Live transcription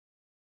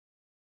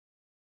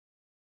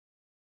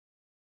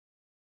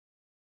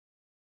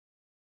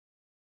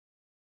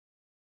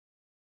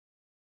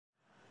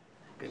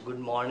Good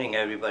morning,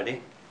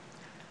 everybody.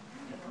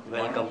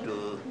 Welcome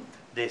to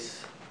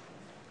this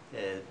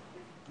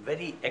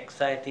very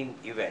exciting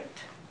event.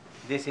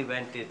 This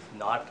event is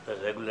not a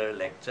regular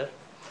lecture.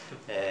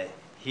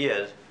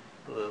 Here,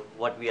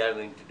 what we are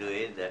going to do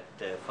is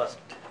that first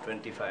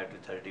 25 to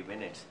 30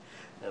 minutes,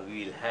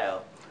 we will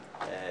have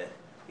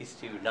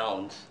Steve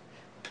Downs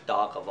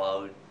talk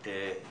about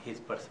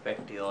his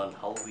perspective on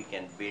how we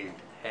can build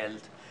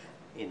health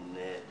in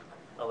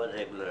our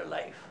regular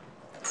life.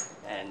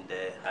 And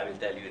I will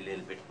tell you a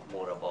little bit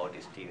more about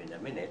Steve in a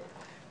minute.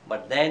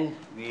 But then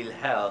we'll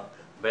have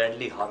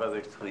Bradley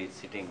Horowitz, who is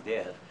sitting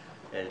there,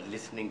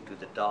 listening to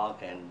the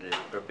talk and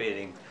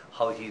preparing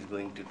how he's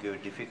going to give a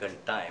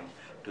difficult time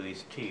to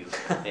Steve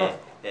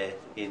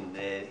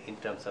in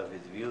terms of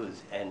his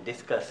views and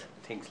discuss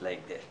things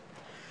like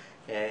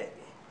that.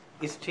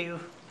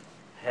 Steve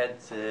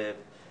has a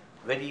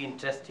very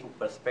interesting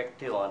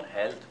perspective on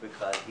health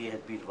because he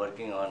has been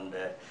working on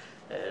the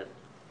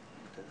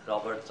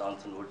Robert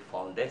Johnson Wood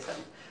Foundation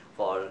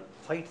for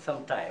quite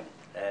some time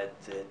as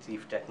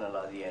Chief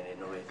Technology and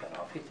Innovation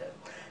Officer.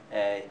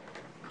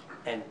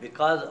 And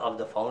because of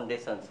the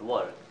foundation's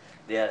work,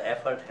 their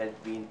effort has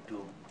been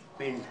to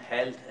build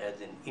health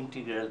as an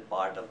integral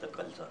part of the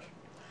culture.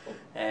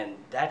 And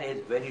that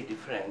is very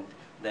different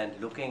than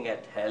looking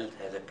at health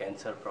as a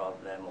cancer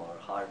problem or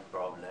heart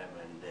problem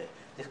and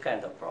this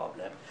kind of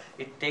problem.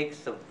 It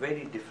takes a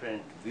very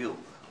different view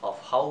of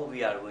how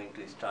we are going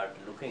to start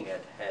looking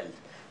at health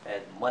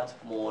as much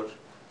more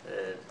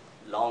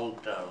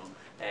long-term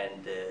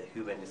and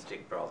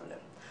humanistic problem.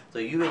 So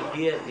you will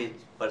hear his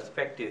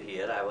perspective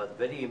here. I was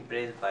very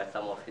impressed by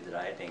some of his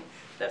writing.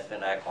 That's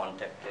when I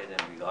contacted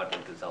and we got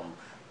into some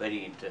very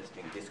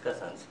interesting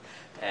discussions.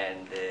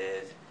 And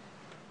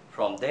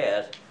from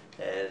there,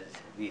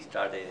 we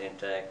started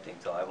interacting.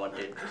 So I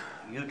wanted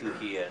you to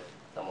hear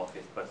some of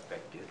his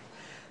perspective.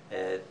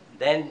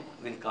 Then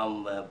will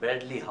come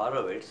Bradley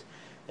Horowitz.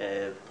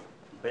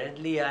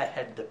 Bradley, I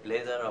had the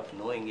pleasure of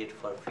knowing it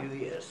for a few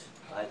years.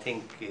 I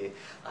think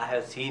I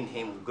have seen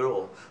him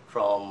grow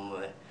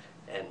from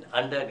an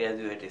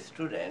undergraduate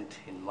student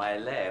in my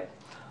lab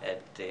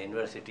at the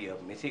University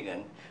of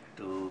Michigan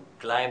to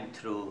climb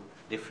through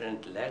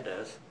different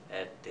ladders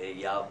at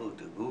Yahoo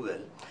to Google.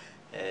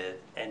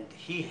 And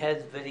he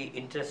has very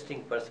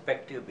interesting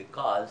perspective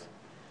because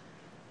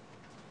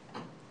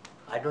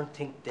I don't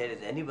think there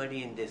is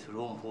anybody in this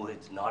room who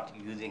is not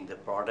using the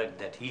product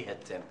that he has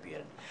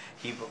championed.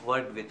 He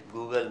worked with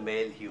Google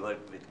Mail, he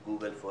worked with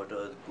Google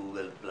Photos,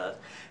 Google Plus,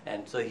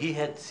 and so he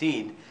had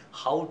seen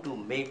how to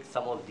make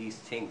some of these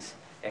things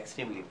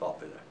extremely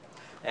popular.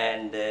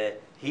 And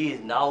he is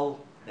now,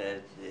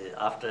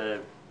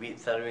 after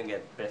serving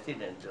as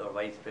president or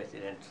vice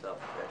president of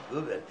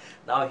Google,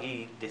 now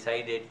he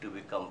decided to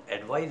become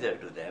advisor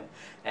to them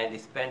and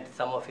spent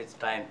some of his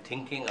time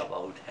thinking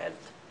about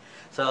health.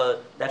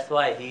 So that's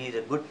why he is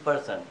a good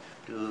person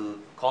to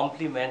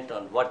compliment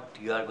on what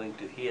you are going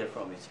to hear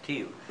from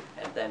Steve,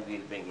 and then we'll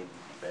bring in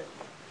Bradley.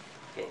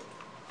 Okay,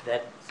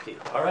 that's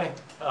Steve. All right.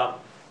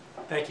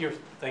 Thank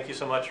you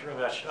so much,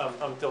 Ramesh.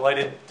 I'm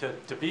delighted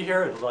to be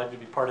here and delighted to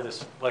be part of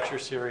this lecture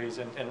series,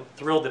 and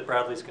thrilled that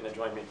Bradley's going to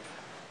join me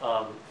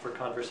for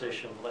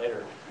conversation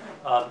later.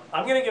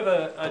 I'm going to give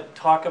a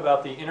talk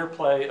about the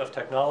interplay of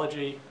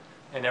technology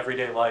and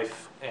everyday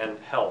life and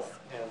health.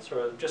 And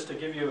sort of just to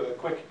give you a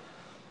quick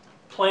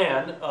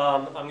plan,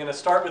 I'm going to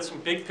start with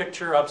some big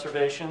picture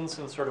observations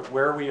and sort of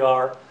where we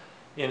are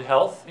in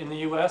health in the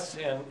US,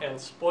 and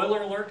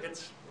spoiler alert,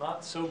 it's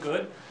not so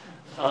good.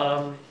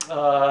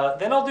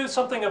 Then I'll do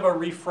something of a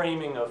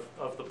reframing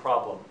of the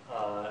problem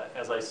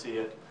as I see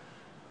it,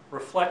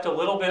 reflect a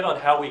little bit on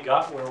how we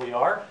got where we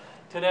are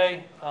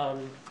today,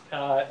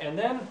 and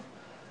then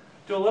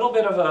do a little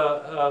bit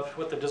of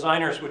what the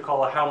designers would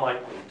call a how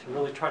might we, to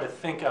really try to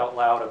think out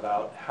loud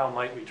about how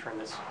might we turn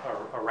this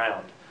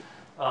around.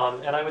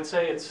 And I would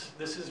say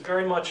this is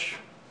very much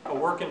a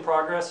work in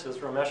progress. As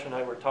Ramesh and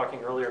I were talking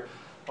earlier,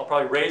 I'll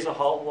probably raise a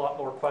whole lot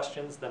more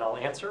questions than I'll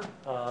answer,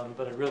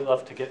 but I'd really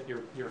love to get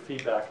your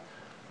feedback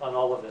on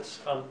all of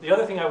this. The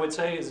other thing I would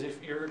say is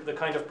if you're the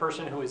kind of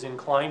person who is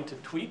inclined to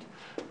tweet,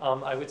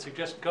 I would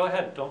suggest go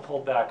ahead, don't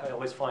hold back. I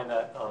always find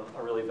that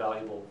a really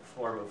valuable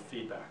form of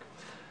feedback.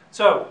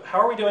 So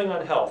how are we doing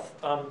on health?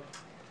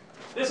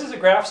 This is a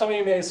graph, some of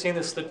you may have seen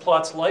this, that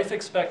plots life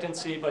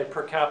expectancy by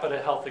per capita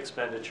health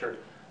expenditure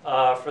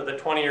for the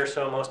 20 or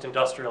so most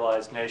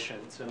industrialized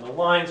nations. And the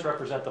lines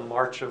represent the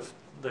march of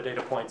the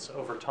data points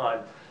over time.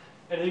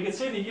 And you can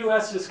see the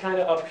US is kind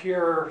of up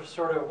here,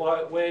 sort of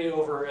way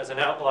over as an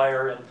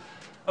outlier. And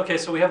okay,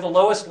 so we have the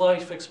lowest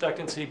life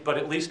expectancy, but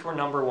at least we're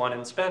 #1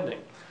 in spending.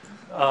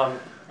 And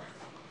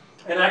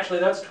actually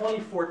that's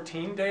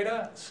 2014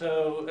 data,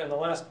 so in the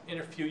last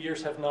few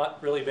years have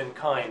not really been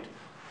kind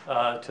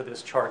to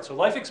this chart. So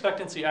life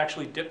expectancy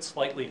actually dipped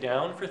slightly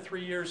down for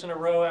 3 years in a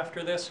row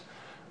after this,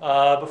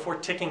 before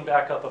ticking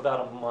back up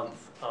about a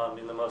month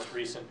in the most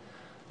recent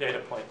data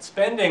point.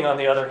 Spending, on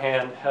the other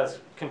hand, has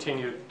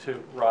continued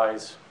to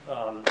rise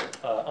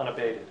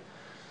unabated.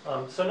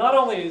 So not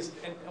only is,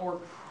 or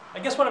I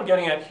guess what I'm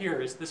getting at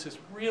here is this is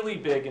really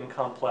big and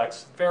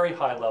complex, very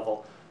high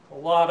level, a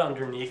lot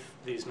underneath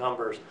these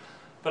numbers.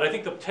 But I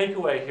think the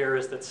takeaway here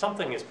is that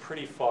something is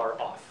pretty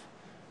far off,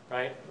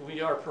 right?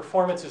 Our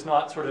performance is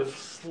not sort of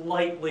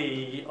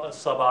slightly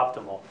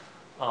suboptimal.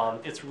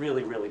 It's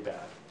really, really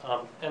bad.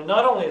 And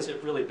not only is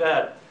it really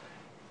bad,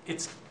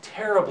 it's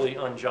terribly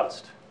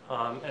unjust.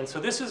 And so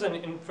this is an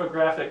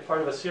infographic,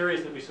 part of a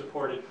series that we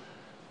supported,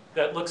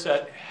 that looks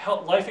at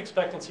life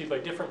expectancy by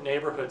different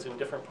neighborhoods in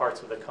different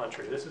parts of the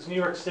country. This is New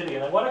York City,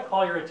 and I want to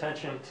call your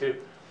attention to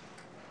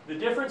the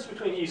difference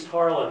between East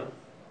Harlem,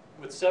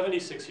 with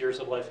 76 years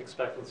of life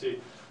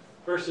expectancy,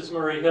 versus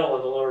Murray Hill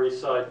on the Lower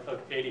East Side of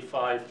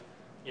 85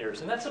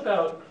 years. And that's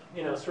about,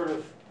 sort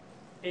of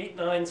 8,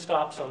 9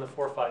 stops on the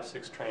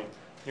 456 train.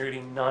 You're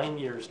getting 9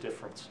 years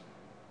difference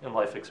in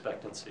life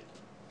expectancy.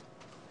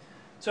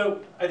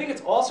 So I think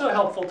it's also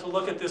helpful to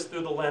look at this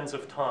through the lens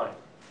of time.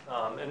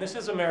 And this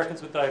is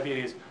Americans with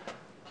diabetes,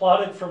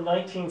 plotted from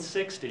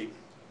 1960,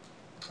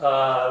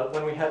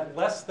 when we had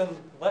less than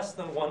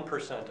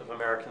 1% of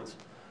Americans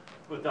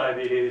with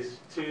diabetes,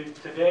 to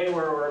today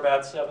where we're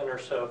about 7 or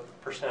so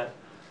percent,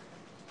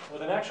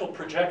 with an actual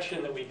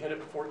projection that we hit at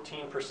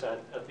 14%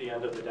 at the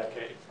end of the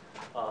decade.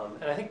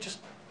 And I think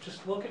just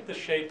look at the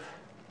shape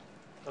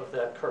of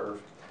that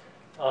curve.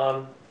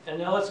 And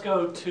now let's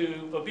go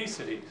to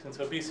obesity, since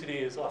obesity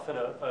is often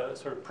a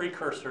sort of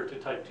precursor to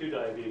type 2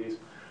 diabetes.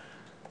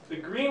 The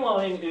green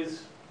line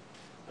is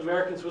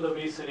Americans with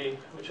obesity,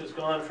 which has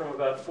gone from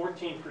about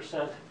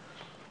 14%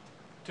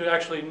 to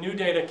actually new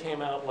data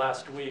came out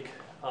last week.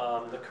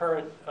 The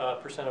current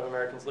percent of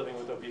Americans living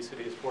with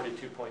obesity is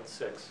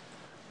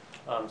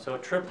 42.6. So a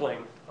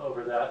tripling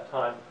over that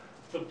time.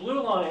 The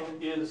blue line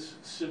is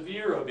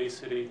severe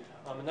obesity,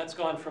 and that's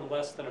gone from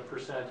less than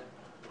 1%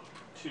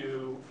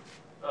 to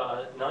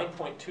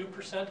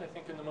 9.2%, I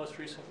think, in the most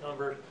recent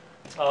number,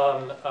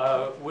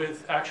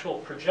 with actual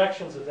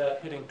projections of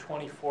that hitting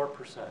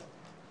 24%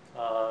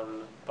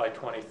 by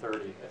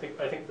 2030.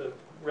 I think the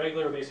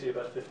regular obesity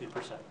about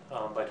 50%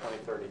 by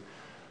 2030.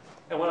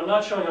 And what I'm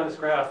not showing on this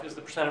graph is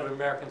the percent of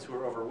Americans who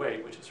are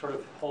overweight, which is sort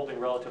of holding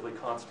relatively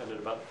constant at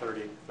about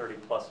 30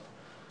 plus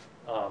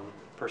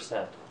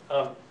percent.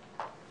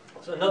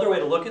 So another way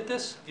to look at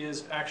this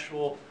is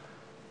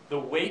the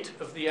weight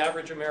of the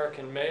average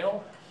American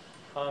male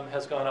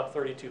has gone up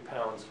 32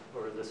 pounds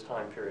over this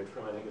time period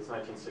from, I think it's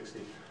 1960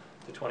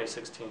 to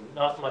 2016.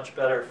 Not much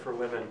better for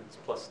women, it's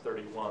plus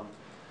 31.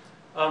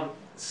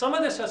 Some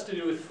of this has to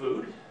do with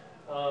food,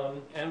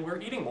 and we're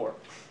eating more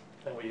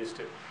than we used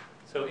to.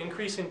 So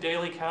increase in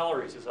daily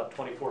calories is up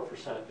 24%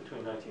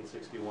 between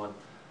 1961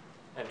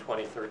 and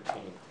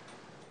 2013.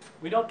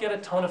 We don't get a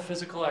ton of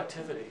physical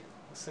activity.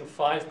 Less than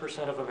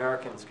 5% of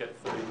Americans get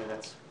 30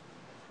 minutes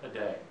a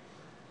day.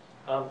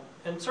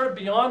 And sort of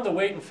beyond the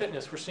weight and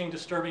fitness, we're seeing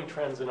disturbing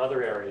trends in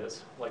other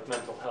areas, like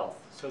mental health.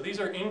 So these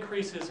are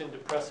increases in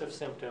depressive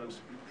symptoms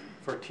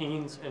for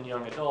teens and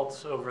young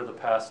adults over the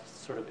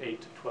past sort of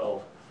 8 to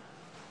 12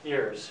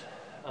 years.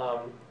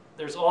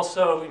 There's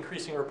also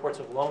increasing reports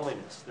of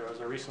loneliness. There was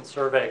a recent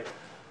survey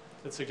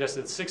that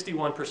suggested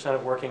 61%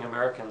 of working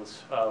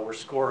Americans were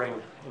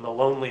scoring in the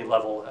lonely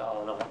level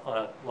on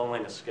a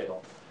loneliness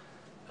scale.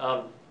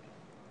 And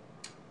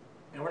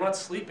we're not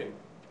sleeping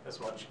as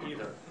much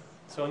either.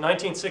 So in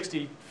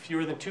 1960,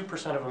 fewer than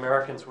 2% of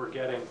Americans were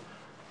getting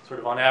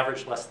sort of on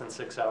average less than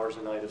 6 hours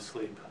a night of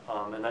sleep.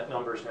 And that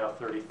number is now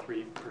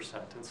 33%.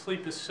 And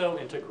sleep is so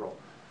integral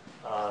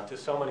to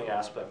so many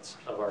aspects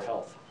of our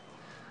health.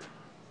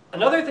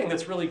 Another thing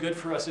that's really good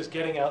for us is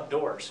getting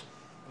outdoors.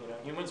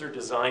 Humans are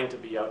designed to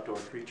be outdoor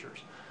creatures.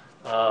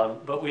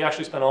 But we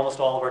actually spend almost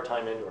all of our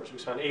time indoors. We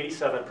spend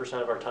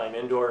 87% of our time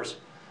indoors,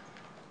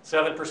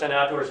 7%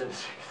 outdoors, and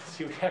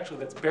see,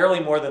 that's barely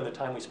more than the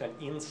time we spend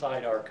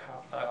inside our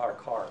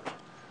car.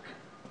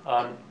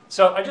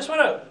 So I just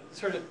want to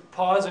sort of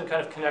pause and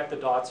kind of connect the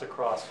dots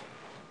across.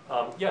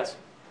 Yes?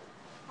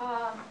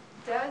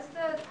 Does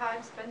the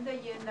time spent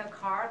in the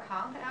car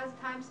count as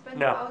time spent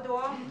No.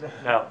 outdoor?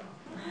 No.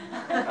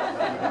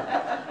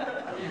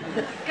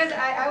 Because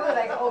I was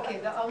like, okay,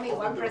 the only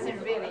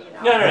 1% really,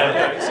 No.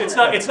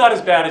 It's not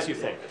as bad as you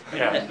think.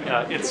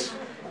 Yeah.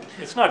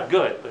 It's not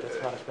good, but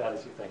it's not as bad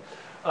as you think.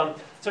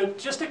 So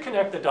just to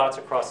connect the dots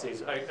across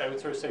these, I would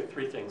sort of say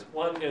 3 things.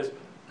 One is,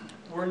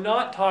 we're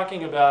not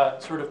talking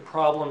about sort of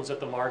problems at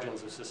the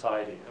margins of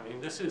society. I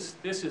mean, this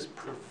is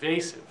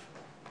pervasive,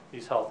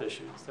 these health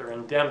issues. They're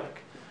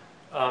endemic.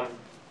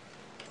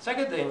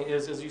 Second thing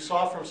is, as you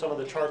saw from some of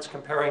the charts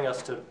comparing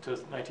us to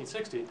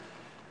 1960,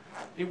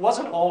 it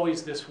wasn't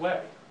always this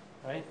way,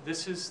 right?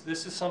 This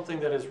is something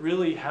that has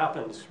really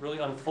happened, really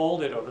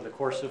unfolded over the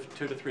course of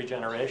 2 to 3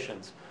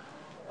 generations.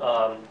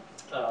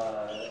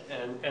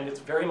 And it's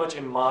very much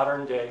a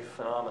modern day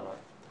phenomenon.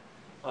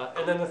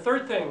 And then the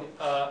third thing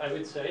I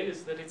would say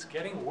is that it's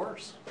getting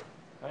worse,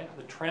 right?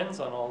 The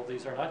trends on all of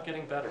these are not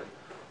getting better.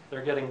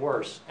 They're getting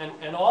worse.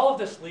 And all of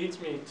this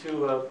leads me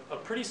to a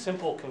pretty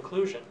simple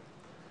conclusion,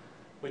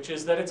 which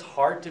is that it's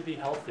hard to be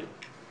healthy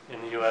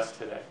in the US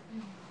today.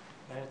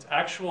 And it's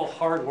actual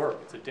hard work.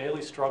 It's a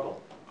daily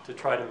struggle to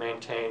try to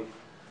maintain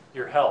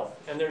your health.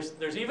 And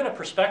there's even a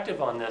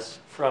perspective on this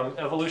from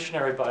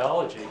evolutionary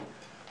biology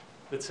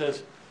that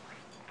says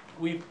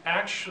we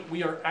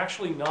are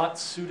actually not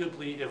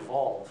suitably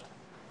evolved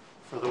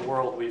for the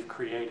world we've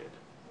created.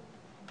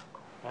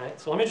 Right?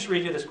 So let me just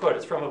read you this quote.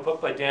 It's from a book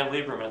by Dan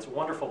Lieberman. It's a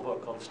wonderful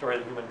book called The Story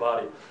of the Human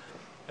Body.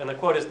 And the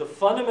quote is, "The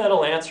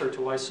fundamental answer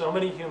to why so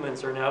many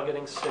humans are now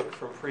getting sick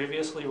from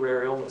previously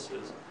rare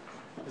illnesses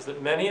is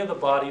that many of the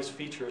body's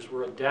features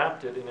were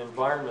adapted in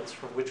environments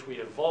from which we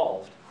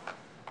evolved,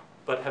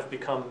 but have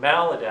become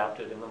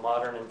maladapted in the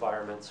modern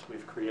environments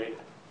we've created."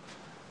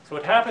 So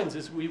what happens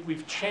is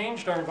we've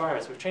changed our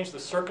environments. We've changed the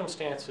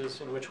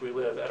circumstances in which we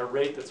live at a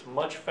rate that's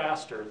much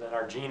faster than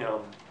our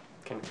genome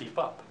can keep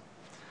up.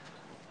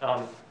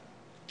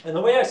 And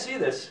the way I see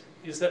this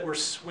is that we're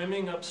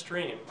swimming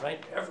upstream,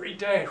 right? Every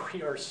day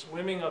we are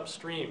swimming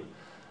upstream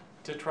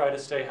to try to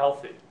stay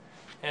healthy.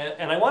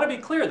 And I want to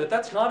be clear that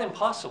that's not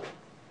impossible.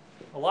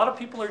 A lot of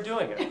people are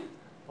doing it.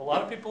 A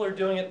lot of people are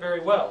doing it very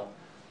well.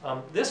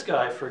 This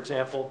guy, for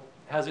example,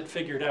 has it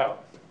figured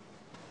out.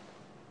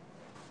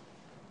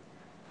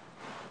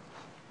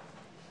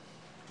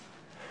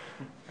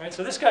 Right,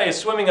 so this guy is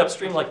swimming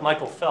upstream like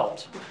Michael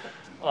Phelps.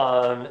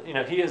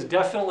 He is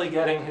definitely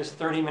getting his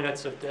 30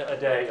 minutes a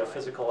day of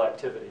physical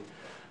activity.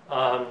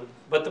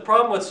 But the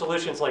problem with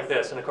solutions like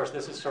this, and of course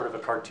this is sort of a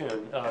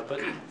cartoon, but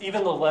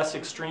even the less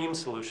extreme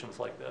solutions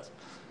like this,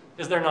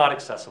 is they're not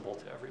accessible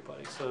to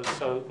everybody.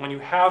 So when you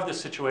have this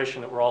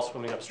situation that we're all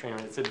swimming upstream,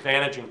 it's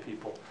advantaging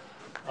people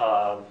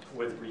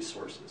with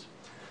resources.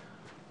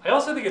 I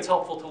also think it's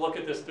helpful to look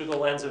at this through the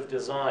lens of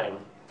design.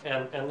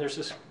 And there's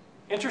this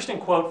interesting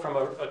quote from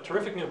a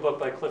terrific new book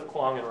by Cliff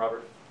Kwong and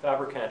Robert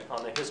Fabricant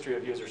on the history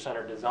of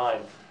user-centered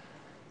design.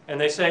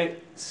 And they say,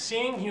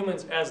 seeing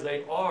humans as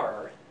they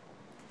are,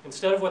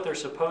 instead of what they're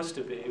supposed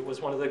to be, was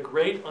one of the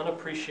great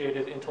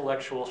unappreciated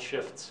intellectual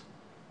shifts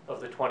of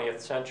the 20th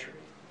century.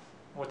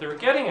 What they were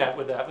getting at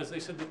with that was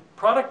they said the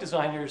product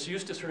designers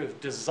used to sort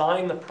of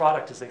design the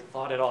product as they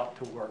thought it ought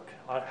to work,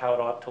 how it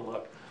ought to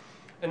look.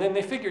 And then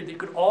they figured you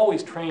could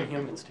always train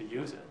humans to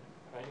use it.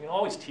 Right? You can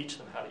always teach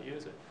them how to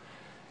use it.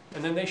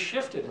 And then they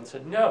shifted and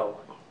said, no,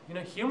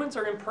 humans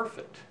are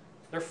imperfect.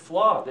 They're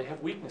flawed. They have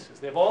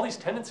weaknesses. They have all these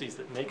tendencies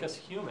that make us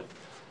human.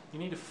 You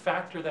need to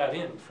factor that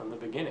in from the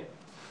beginning.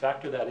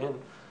 Factor that in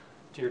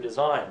to your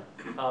design.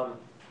 And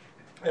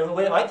the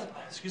way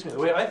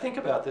I think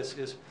about this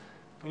is,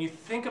 when you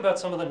think about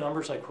some of the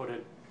numbers I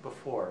quoted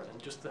before,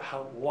 and just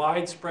how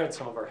widespread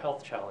some of our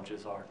health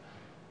challenges are,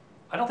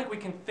 I don't think we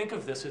can think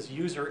of this as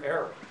user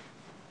error.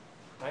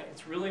 Right?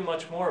 It's really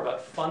much more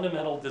about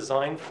fundamental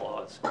design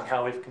flaws in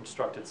how we've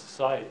constructed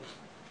society.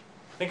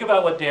 Think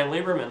about what Dan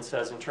Lieberman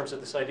says in terms of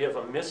this idea of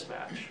a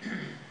mismatch.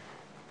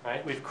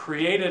 Right? We've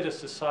created a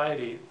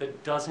society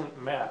that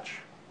doesn't match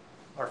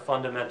our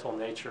fundamental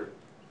nature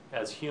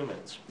as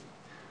humans.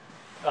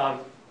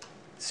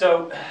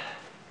 So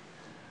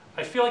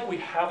I feel like we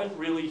haven't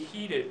really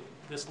heeded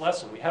this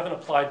lesson. We haven't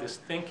applied this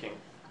thinking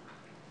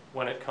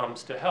when it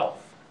comes to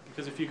health.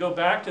 Because if you go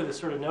back to the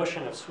sort of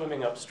notion of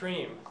swimming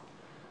upstream,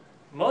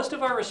 most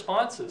of our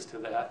responses to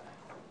that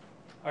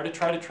are to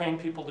try to train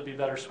people to be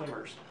better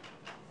swimmers,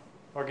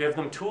 or give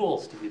them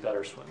tools to be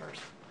better swimmers,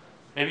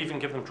 maybe even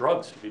give them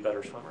drugs to be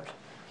better swimmers.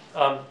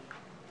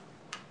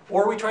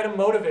 Or we try to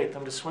motivate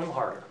them to swim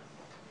harder,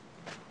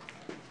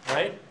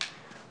 right?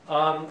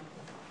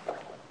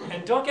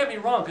 And don't get me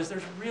wrong, because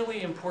there's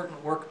really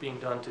important work being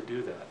done to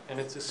do that. And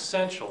it's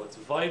essential, it's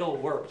vital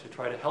work to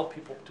try to help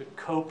people to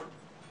cope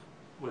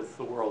with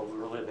the world we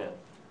live in.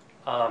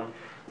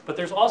 But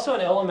there's also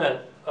an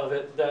element of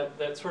it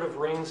that sort of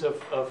rings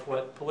of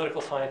what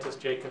political scientist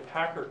Jacob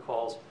Hacker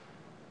calls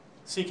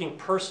seeking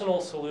personal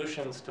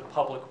solutions to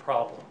public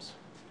problems.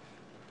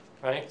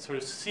 Right? Sort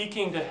of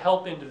seeking to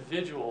help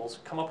individuals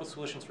come up with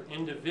solutions for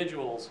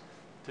individuals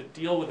to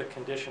deal with the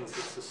conditions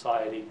that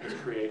society has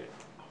created.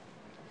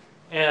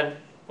 And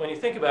when you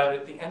think about it,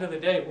 at the end of the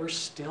day, we're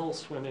still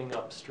swimming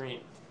upstream.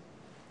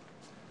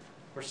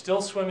 We're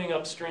still swimming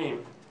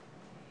upstream.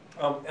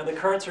 And the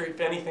currents,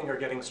 if anything, are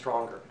getting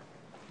stronger.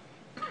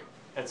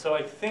 And so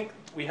I think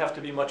we have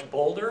to be much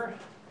bolder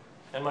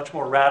and much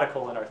more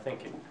radical in our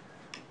thinking.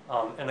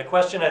 And the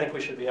question I think we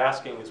should be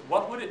asking is,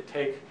 what would it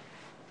take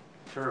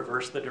to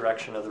reverse the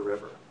direction of the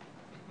river?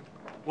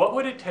 What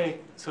would it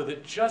take so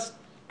that just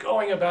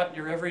going about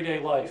your everyday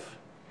life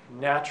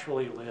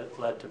naturally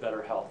led to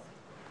better health?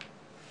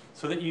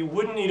 So that you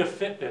wouldn't need a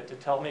Fitbit to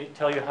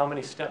tell you how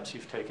many steps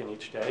you've taken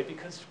each day,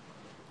 because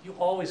you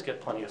always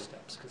get plenty of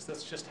steps, because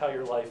that's just how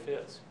your life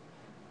is.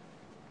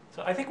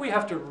 So I think we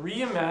have to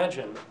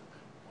reimagine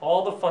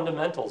all the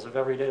fundamentals of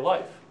everyday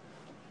life.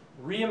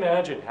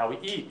 Reimagine how we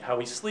eat, how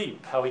we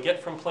sleep, how we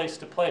get from place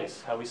to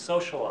place, how we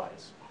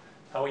socialize,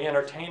 how we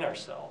entertain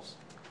ourselves.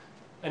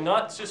 And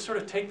not just sort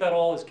of take that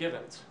all as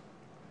givens.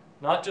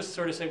 Not just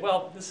sort of say,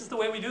 well, this is the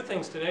way we do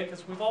things today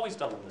because we've always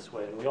done them this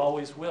way and we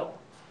always will.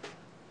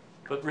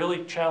 But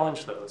really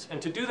challenge those. And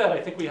to do that,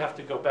 I think we have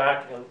to go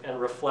back and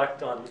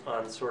reflect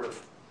on sort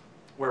of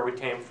where we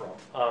came from.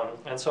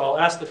 And so I'll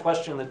ask the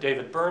question that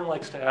David Byrne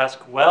likes to ask,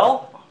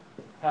 well,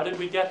 how did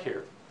we get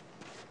here?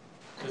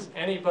 Does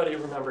anybody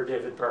remember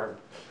David Byrne?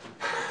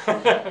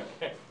 A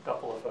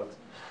couple of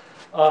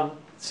folks.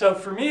 So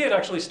for me, it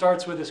actually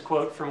starts with this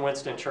quote from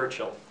Winston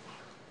Churchill.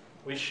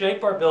 We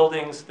shape our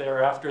buildings,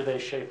 thereafter they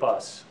shape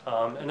us.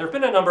 And there have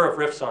been a number of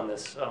riffs on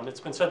this. It's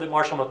been said that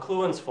Marshall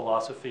McLuhan's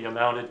philosophy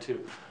amounted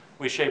to,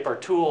 we shape our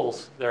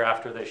tools,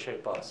 thereafter they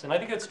shape us. And I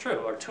think it's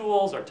true. Our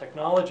tools, our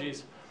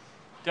technologies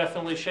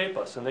definitely shape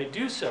us. And they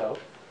do so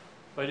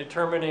by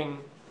determining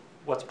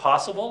what's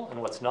possible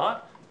and what's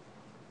not,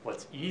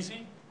 what's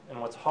easy and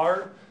what's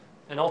hard,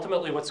 and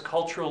ultimately what's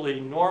culturally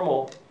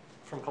normal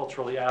from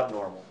culturally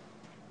abnormal.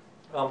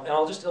 And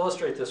I'll just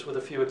illustrate this with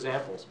a few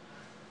examples.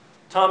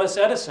 Thomas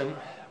Edison,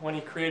 when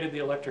he created the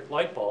electric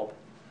light bulb,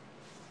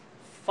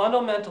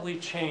 fundamentally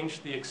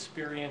changed the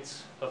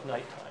experience of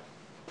nighttime.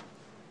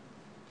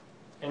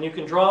 And you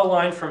can draw a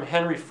line from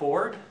Henry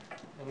Ford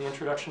in the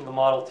introduction of the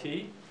Model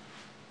T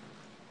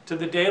to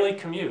the daily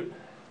commute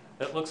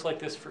that looks like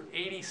this for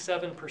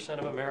 87%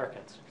 of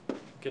Americans.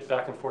 Get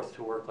back and forth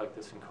to work like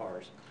this in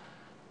cars.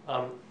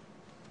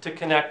 To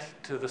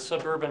connect to the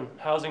suburban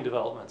housing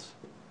developments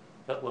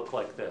that look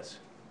like this.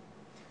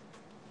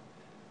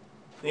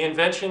 The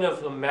invention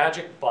of the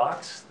magic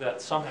box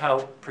that somehow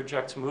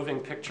projects moving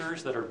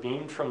pictures that are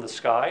beamed from the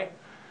sky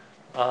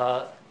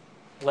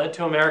led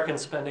to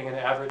Americans spending an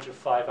average of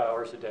 5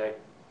 hours a day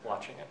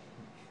watching it.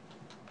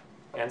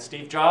 And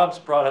Steve Jobs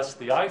brought us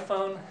the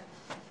iPhone,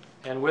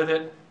 and with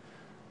it,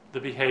 the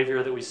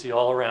behavior that we see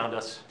all around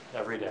us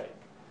every day.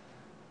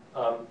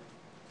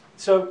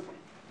 So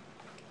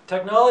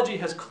technology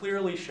has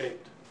clearly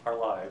shaped our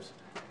lives.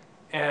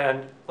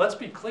 And let's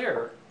be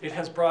clear, it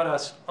has brought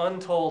us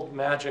untold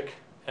magic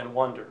and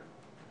wonder.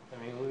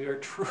 I mean, we are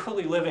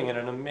truly living in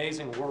an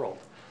amazing world.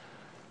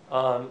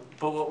 But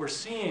what we're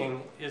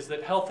seeing is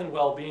that health and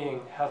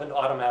well-being haven't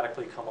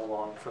automatically come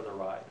along for the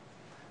ride.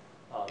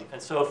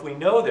 And so if we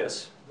know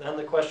this, then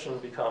the question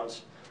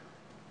becomes,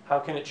 how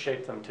can it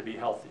shape them to be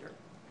healthier?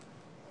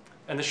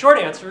 And the short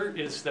answer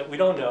is that we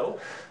don't know,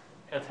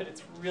 and that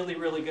it's really,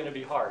 really going to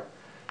be hard.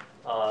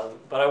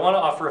 But I want to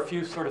offer a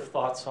few sort of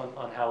thoughts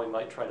on how we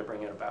might try to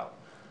bring it about.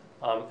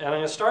 And I'm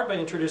going to start by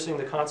introducing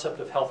the concept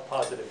of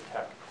health-positive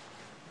tech.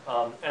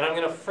 And I'm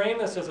going to frame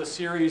this as a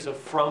series of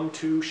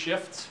from-to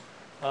shifts.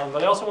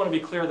 But I also want to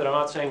be clear that I'm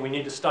not saying we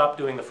need to stop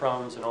doing the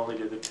froms and only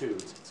do the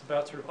tos. It's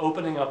about sort of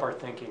opening up our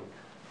thinking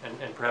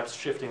and perhaps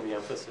shifting the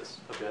emphasis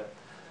a bit.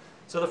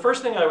 So the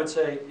first thing I would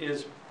say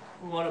is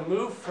we want to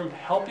move from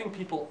helping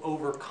people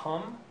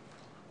overcome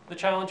the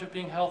challenge of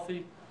being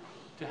healthy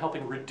to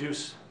helping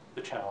reduce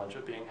the challenge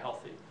of being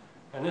healthy.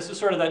 And this is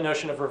sort of that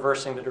notion of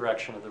reversing the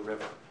direction of the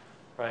river,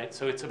 right?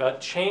 So it's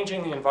about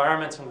changing the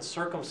environments and the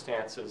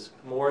circumstances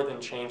more than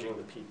changing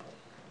the people.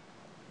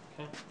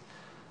 Okay?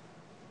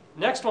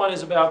 Next one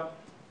is about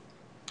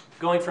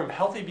going from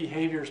healthy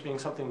behaviors being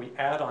something we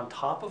add on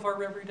top of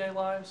our everyday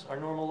lives, our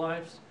normal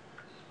lives,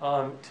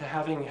 to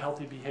having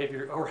healthy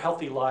behavior or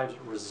healthy lives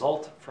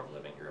result from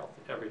living your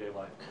everyday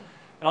life.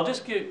 And I'll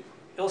just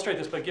illustrate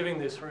this by giving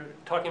this, we're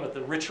talking about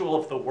the ritual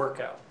of the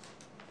workout.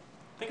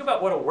 Think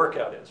about what a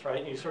workout is,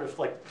 right? You sort of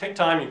like take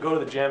time, you go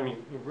to the gym, you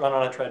run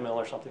on a treadmill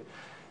or something.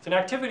 It's an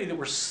activity that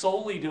we're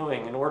solely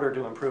doing in order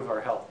to improve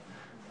our health.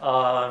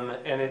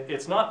 And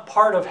it's not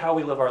part of how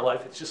we live our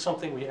life, it's just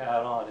something we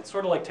add on. It's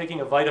sort of like taking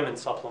a vitamin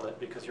supplement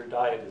because your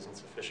diet isn't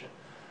sufficient.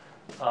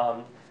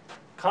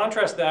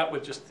 Contrast that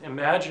with just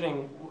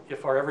imagining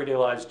if our everyday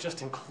lives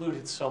just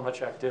included so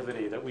much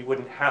activity that we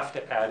wouldn't have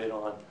to add it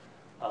on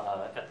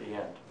at the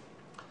end.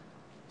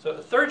 So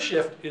the third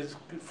shift is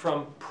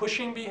from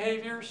pushing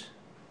behaviors,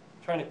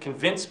 trying to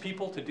convince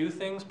people to do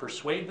things,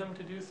 persuade them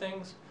to do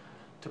things,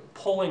 to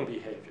pulling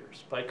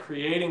behaviors by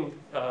creating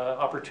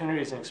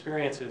opportunities and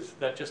experiences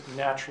that just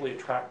naturally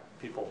attract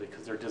people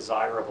because they're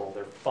desirable,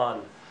 they're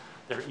fun,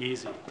 they're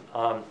easy.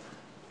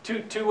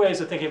 Two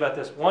ways of thinking about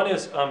this. One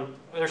is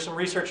there's some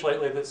research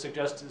lately that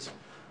suggests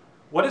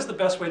what is the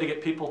best way to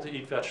get people to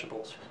eat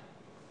vegetables?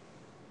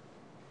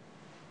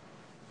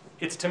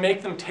 It's to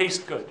make them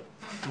taste good,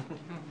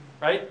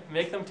 right?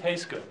 Make them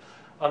taste good.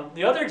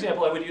 The other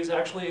example I would use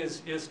actually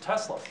is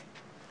Tesla.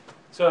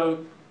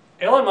 So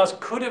Elon Musk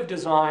could have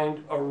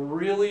designed a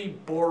really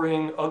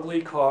boring,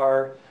 ugly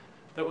car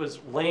that was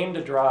lame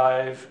to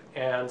drive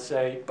and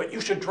say, but you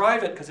should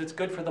drive it because it's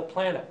good for the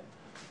planet.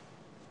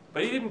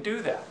 But he didn't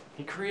do that.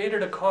 He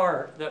created a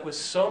car that was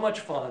so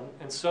much fun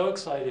and so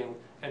exciting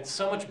and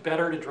so much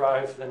better to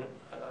drive than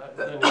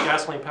the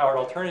gasoline-powered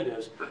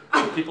alternatives.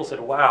 So people said,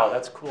 wow,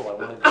 that's cool, I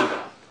want to do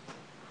that,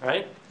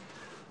 right?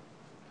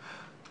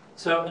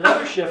 So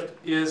another shift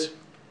is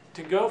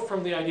to go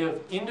from the idea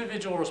of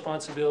individual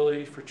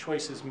responsibility for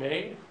choices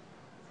made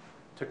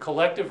to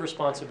collective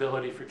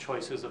responsibility for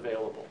choices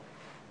available.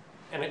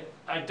 And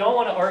I don't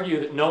want to argue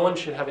that no one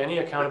should have any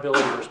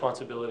accountability or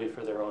responsibility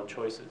for their own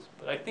choices,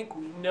 but I think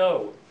we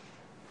know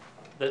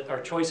that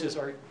our choices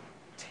are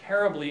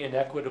terribly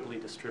inequitably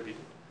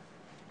distributed.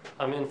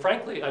 I mean,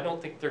 frankly, I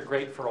don't think they're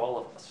great for all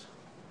of us.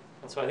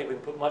 And so I think we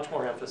can put much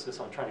more emphasis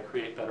on trying to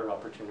create better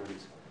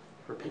opportunities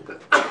for people.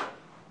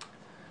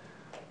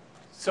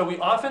 So we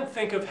often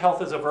think of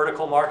health as a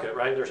vertical market,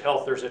 right? There's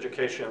health, there's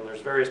education,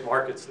 there's various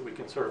markets that we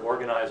can sort of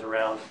organize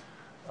around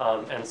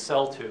and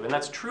sell to. And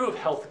that's true of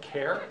health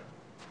care,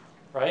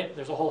 right?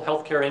 There's a whole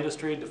healthcare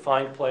industry,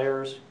 defined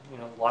players,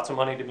 lots of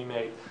money to be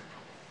made.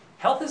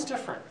 Health is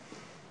different.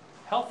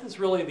 Health is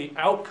really the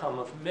outcome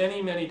of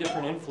many, many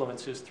different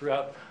influences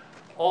throughout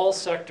all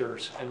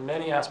sectors and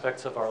many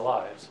aspects of our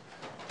lives.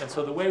 And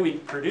so the way we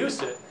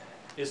produce it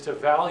is to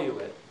value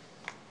it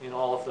in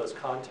all of those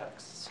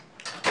contexts.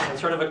 And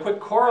sort of a quick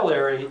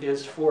corollary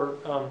is for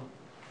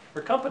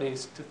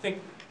companies to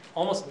think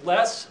almost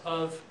less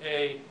of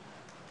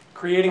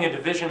creating a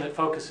division that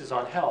focuses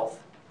on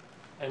health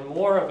and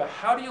more of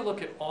how do you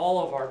look at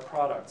all of our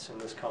products in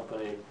this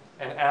company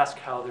and ask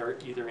how they're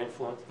either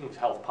influencing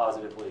health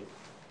positively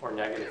or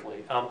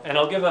negatively. And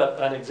I'll give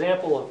an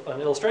example of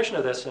an illustration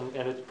of this, and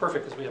it's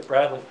perfect because we have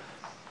Bradley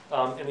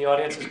in the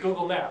audience, is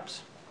Google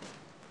Maps.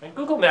 And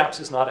Google Maps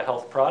is not a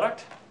health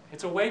product.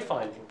 It's a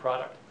wayfinding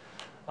product.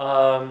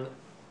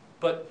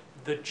 But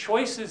the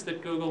choices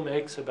that Google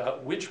makes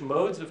about which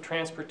modes of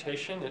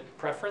transportation it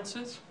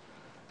preferences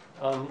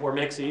or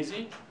makes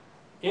easy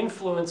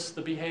influence the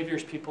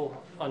behaviors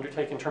people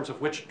undertake in terms of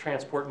which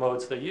transport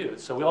modes they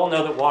use. So we all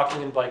know that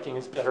walking and biking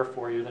is better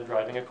for you than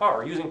driving a car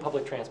or using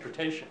public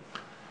transportation.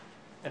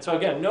 And so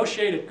again, no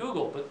shade at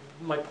Google, but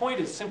my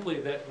point is simply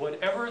that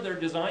whatever their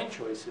design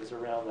choices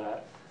around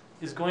that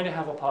is going to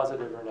have a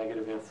positive or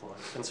negative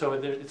influence. And so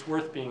it's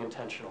worth being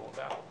intentional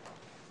about.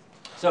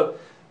 So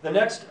the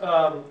next,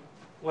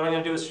 what I'm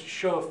going to do is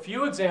show a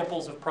few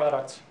examples of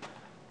products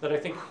that I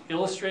think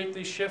illustrate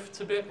these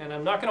shifts a bit. And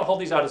I'm not going to hold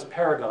these out as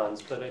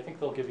paragons, but I think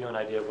they'll give you an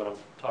idea of what I'm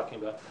talking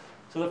about.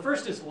 So the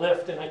first is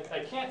Lyft, and I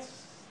can't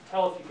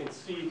tell if you can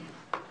see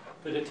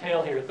the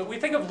detail here, but we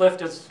think of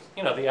Lyft as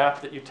the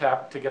app that you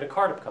tap to get a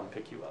car to come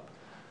pick you up.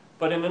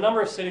 But in a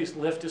number of cities,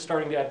 Lyft is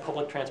starting to add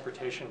public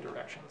transportation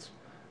directions,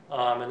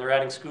 and they're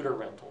adding scooter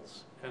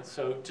rentals. And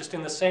so just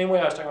in the same way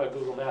I was talking about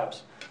Google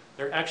Maps,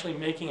 they're actually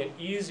making it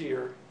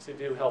easier to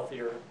do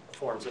healthier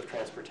forms of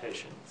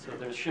transportation. So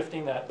they're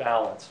shifting that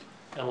balance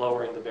and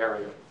lowering the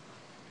barrier.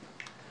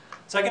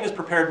 Second is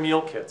prepared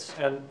meal kits.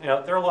 And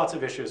there are lots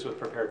of issues with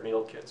prepared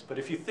meal kits. But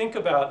if you think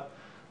about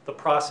the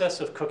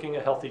process of cooking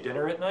a healthy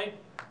dinner at night,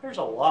 there's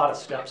a lot of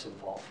steps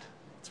involved.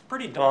 It's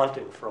pretty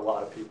daunting for a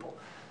lot of people.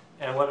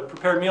 And what a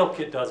prepared meal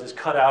kit does is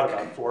cut out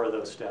about 4 of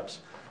those steps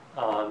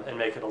and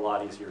make it a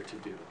lot easier to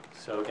do.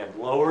 So again,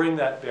 lowering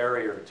that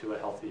barrier to a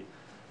healthy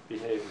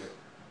behavior.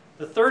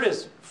 The third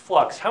is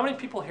Flux. How many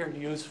people here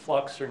use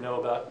Flux or know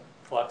about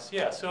Flux?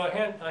 Yeah, so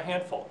a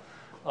handful.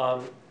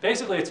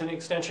 Basically, it's an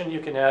extension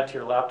you can add to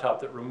your laptop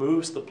that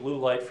removes the blue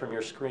light from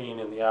your screen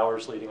in the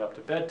hours leading up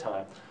to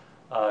bedtime.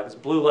 Because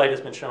blue light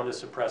has been shown to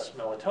suppress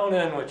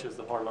melatonin, which is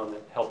the hormone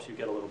that helps you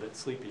get a little bit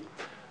sleepy.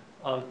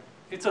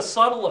 It's a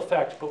subtle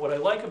effect, but what I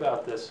like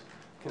about this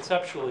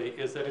conceptually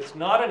is that it's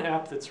not an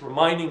app that's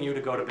reminding you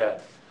to go to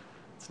bed.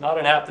 It's not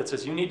an app that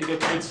says you need to get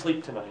good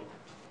sleep tonight.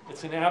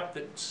 It's an app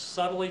that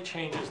subtly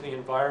changes the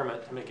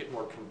environment to make it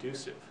more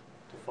conducive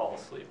to fall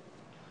asleep.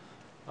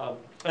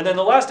 And then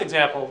the last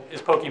example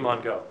is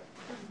Pokemon Go.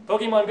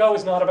 Pokemon Go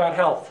is not about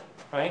health,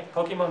 right?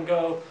 Pokemon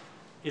Go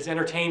is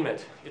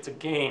entertainment. It's a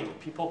game.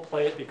 People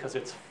play it because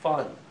it's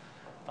fun.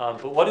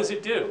 But what does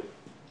it do?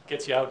 It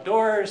gets you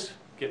outdoors,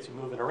 gets you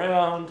moving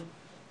around,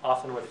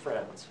 often with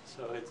friends.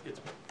 So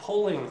it's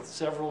pulling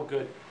several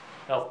good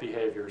health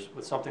behaviors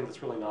with something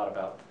that's really not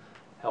about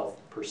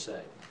health per se.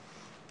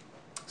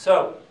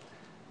 So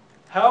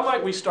how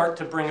might we start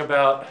to bring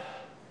about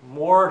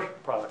more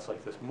products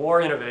like this,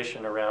 more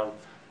innovation around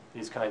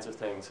these kinds of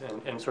things,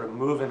 and sort of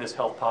move in this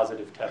health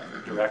positive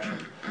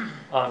direction?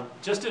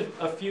 Just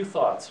a few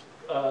thoughts.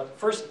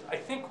 First, I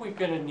think we're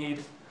going to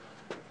need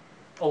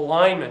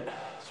alignment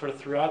sort of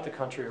throughout the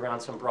country around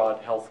some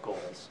broad health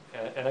goals.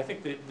 And I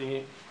think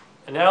the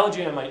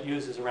analogy I might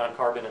use is around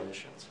carbon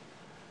emissions.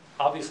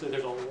 Obviously,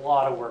 there's a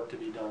lot of work to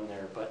be done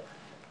there, but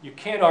you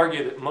can't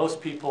argue that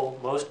most people,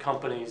 most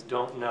companies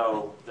don't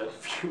know that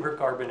fewer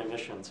carbon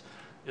emissions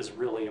is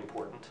really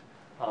important,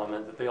 and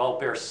that they all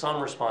bear some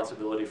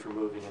responsibility for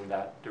moving in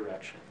that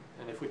direction.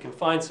 And if we can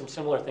find some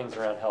similar things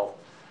around health,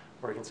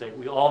 where we can say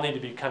we all need to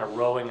be kind of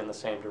rowing in the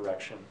same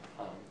direction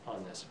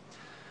on this.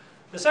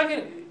 The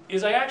second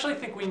is I actually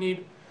think we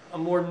need a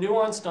more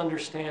nuanced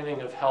understanding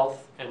of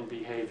health and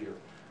behavior.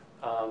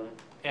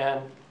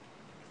 And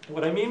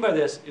what I mean by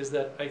this is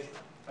that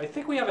I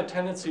think we have a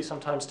tendency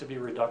sometimes to be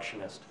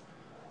reductionist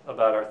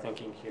about our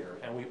thinking here.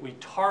 And we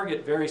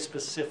target very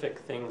specific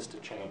things to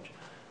change.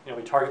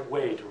 We target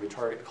weight, or we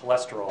target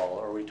cholesterol,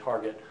 or we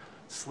target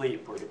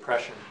sleep or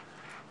depression.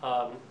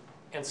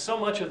 And so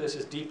much of this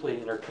is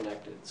deeply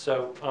interconnected.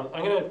 So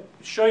I'm going to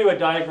show you a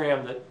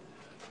diagram that,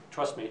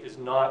 trust me, is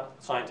not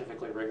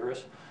scientifically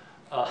rigorous.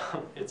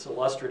 It's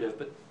illustrative,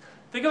 but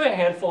think of a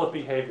handful of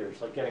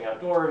behaviors, like getting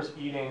outdoors,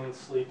 eating,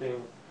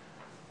 sleeping,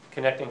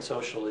 connecting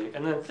socially,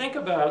 and then think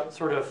about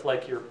sort of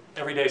like your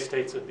everyday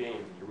states of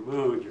being, your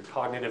mood, your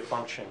cognitive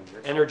function,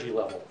 your energy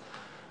level,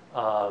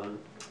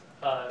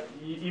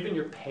 even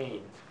your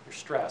pain, your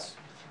stress.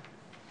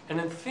 And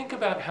then think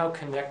about how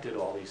connected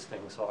all these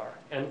things are.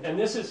 And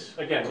this is,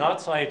 again,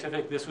 not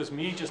scientific. This was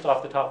me just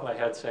off the top of my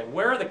head saying,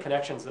 where are the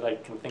connections that I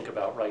can think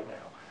about right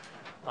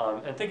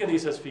now? And think of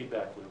these as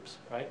feedback loops,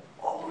 right?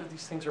 All of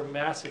these things are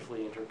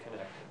massively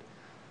interconnected.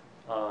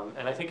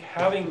 And I think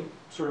having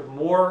sort of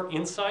more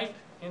insight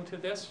into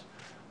this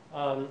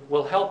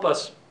will help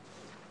us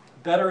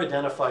better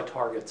identify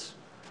targets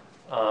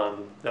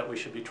that we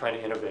should be trying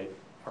to innovate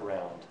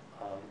around.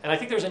 And I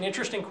think there's an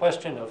interesting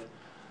question of,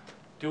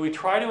 do we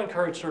try to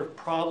encourage sort of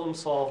problem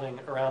solving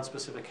around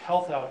specific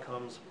health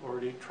outcomes,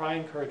 or do we try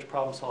and encourage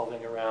problem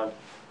solving around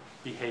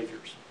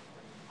behaviors?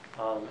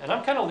 And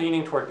I'm kind of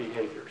leaning toward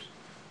behaviors.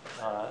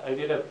 I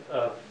did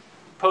a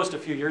post a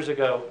few years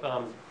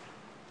ago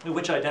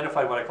which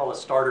identified what I call a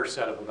starter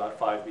set of about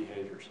 5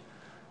 behaviors.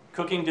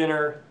 Cooking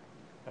dinner,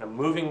 kind of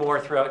moving more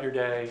throughout your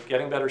day,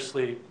 getting better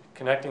sleep,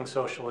 connecting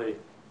socially,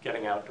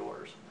 getting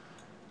outdoors.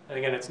 And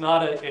again, it's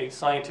not a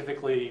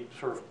scientifically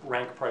sort of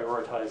rank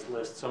prioritized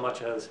list so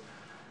much as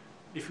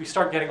if we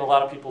start getting a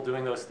lot of people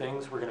doing those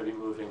things, we're going to be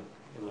moving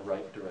in the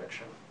right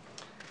direction.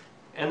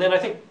 And then I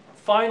think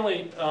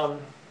finally,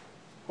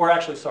 or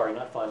actually, sorry,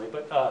 not finally,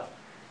 but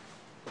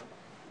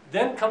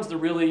then comes the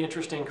really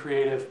interesting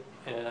creative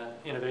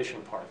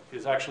innovation part,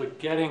 is actually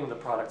getting the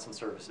products and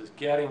services,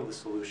 getting the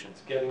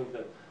solutions, getting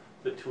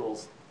the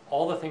tools,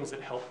 all the things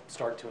that help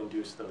start to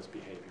induce those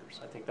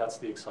behaviors. I think that's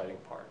the exciting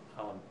part.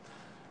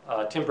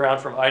 Tim Brown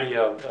from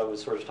IDEO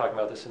was sort of talking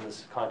about this in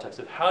this context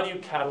of how do you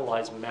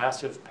catalyze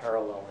massive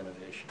parallel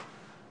innovation?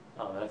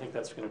 And I think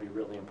that's going to be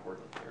really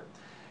important here.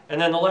 And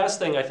then the last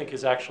thing I think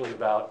is actually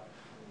about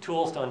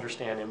tools to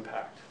understand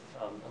impact.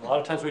 A lot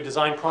of times we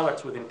design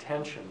products with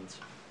intentions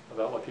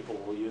about what people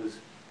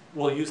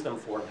will use them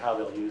for and how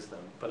they'll use them.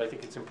 But I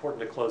think it's important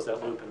to close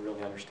that loop and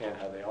really understand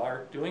how they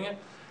are doing it.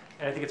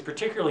 And I think it's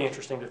particularly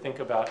interesting to think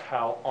about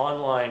how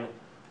online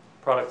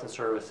products and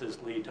services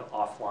lead to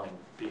offline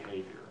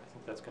behavior. I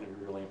think that's going to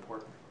be really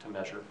important to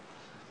measure.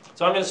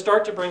 So I'm going to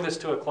start to bring this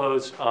to a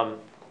close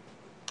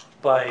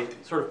by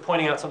sort of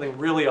pointing out something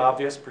really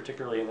obvious,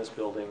 particularly in this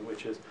building,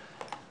 which is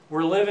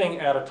we're living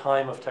at a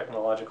time of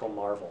technological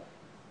marvel.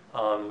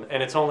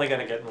 And it's only going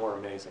to get more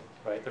amazing,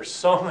 right? There's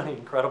so many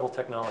incredible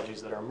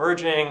technologies that are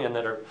emerging, and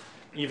that are,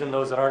 even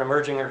those that aren't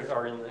emerging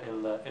are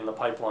in the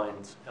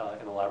pipelines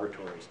in the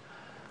laboratories.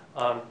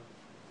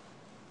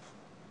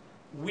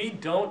 We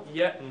don't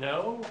yet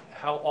know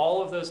how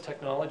all of those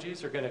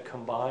technologies are going to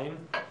combine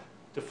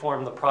to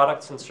form the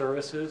products and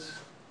services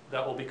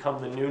that will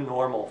become the new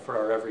normal for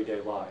our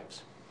everyday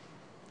lives.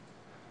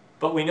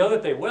 But we know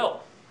that they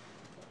will.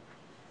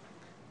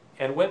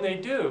 And when they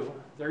do,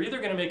 they're either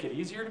going to make it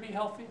easier to be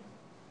healthy,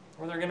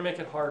 or they're going to make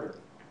it harder.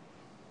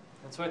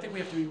 And so I think we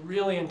have to be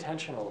really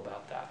intentional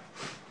about that,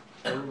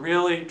 and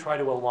really try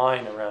to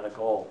align around a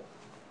goal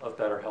of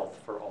better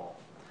health for all.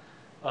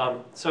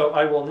 So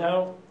I will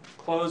now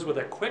close with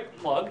a quick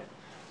plug.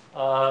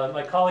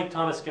 My colleague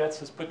Thomas Getz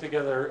has put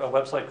together a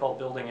website called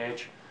Building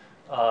H,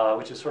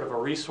 which is sort of a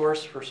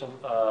resource for some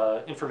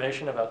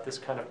information about this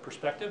kind of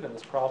perspective and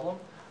this problem.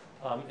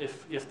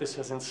 If this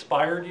has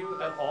inspired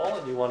you at all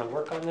and you want to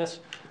work on this,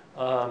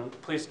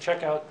 please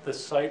check out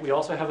this site. We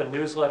also have a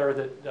newsletter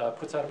that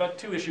puts out about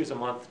 2 issues a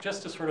month,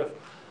 just to sort of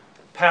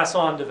pass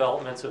on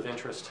developments of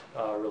interest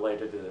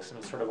related to this, and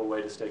it's sort of a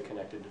way to stay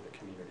connected to the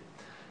community.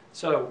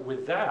 So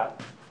with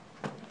that,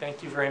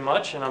 thank you very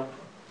much, and I'm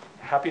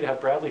happy to have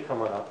Bradley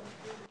come on up.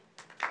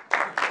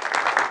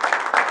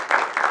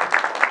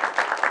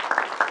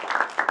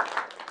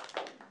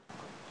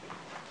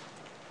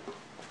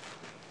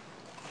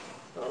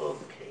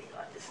 Okay,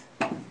 guys.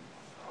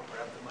 I'll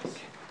grab the mic.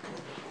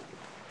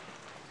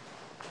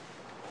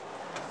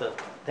 So,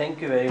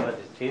 thank you very much,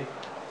 Steve.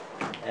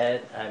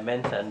 As I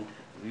mentioned,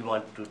 we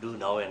want to do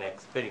now an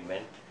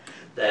experiment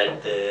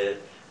that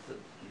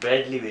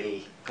Bradley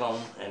will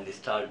come and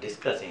start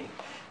discussing,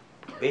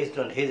 based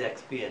on his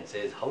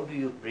experiences, how do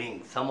you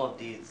bring some of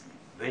these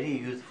very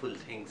useful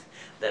things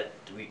that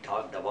we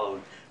talked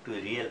about to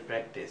real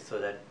practice, so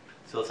that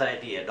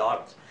society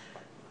adopts,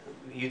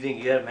 using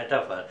your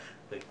metaphor,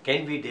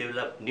 can we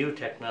develop new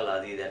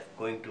technology that's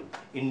going to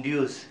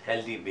induce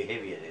healthy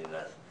behavior in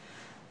us?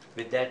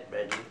 With that,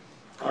 Bradley.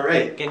 All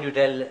right. Can you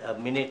tell a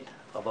minute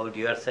about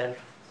yourself?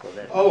 So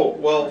that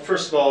Well,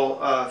 first of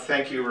all,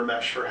 thank you,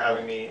 Ramesh, for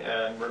having me.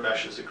 And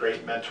Ramesh is a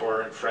great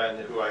mentor and friend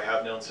who I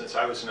have known since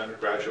I was an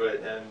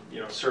undergraduate. And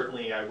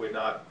certainly I would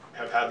not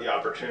have had the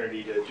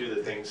opportunity to do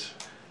the things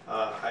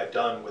I've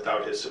done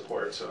without his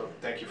support. So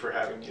thank you for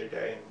having me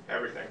today and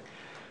everything.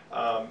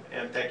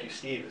 And thank you,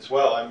 Steve, as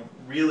well. I'm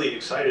really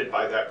excited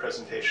by that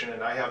presentation,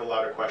 and I have a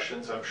lot of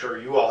questions. I'm sure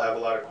you all have a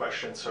lot of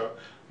questions. So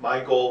my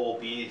goal will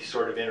be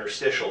sort of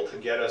interstitial to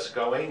get us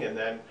going, and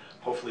then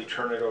hopefully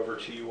turn it over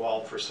to you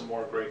all for some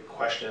more great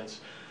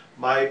questions.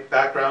 My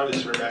background,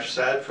 as Ramesh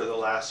said, for the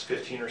last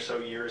 15 or so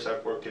years,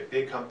 I've worked at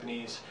big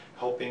companies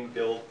helping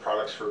build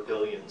products for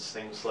billions,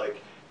 things like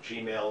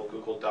Gmail,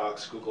 Google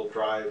Docs, Google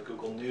Drive,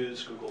 Google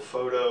News, Google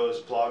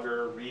Photos,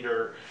 Blogger,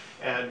 Reader.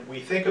 And we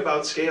think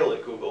about scale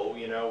at Google.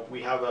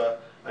 We have a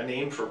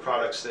name for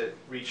products that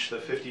reach the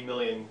 50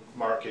 million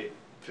mark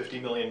 50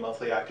 million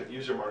monthly active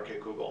user mark at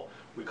Google.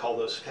 We call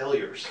those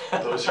failures.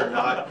 Those are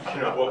not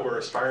what we're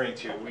aspiring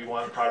to. We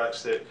want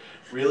products that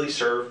really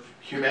serve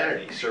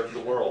humanity, serve the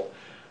world.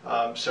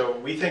 So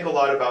we think a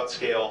lot about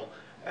scale,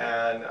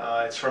 and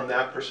it's from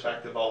that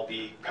perspective I'll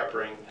be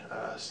peppering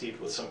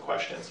Steve with some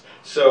questions.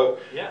 So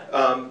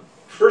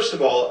first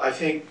of all, I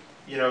think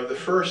the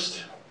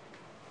first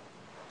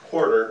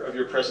quarter of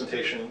your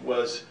presentation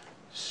was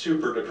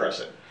super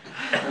depressing.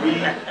 We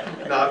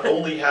not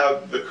only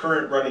have the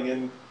current running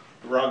in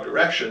the wrong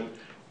direction,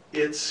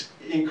 it's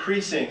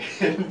increasing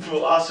in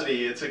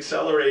velocity, it's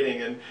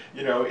accelerating, and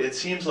it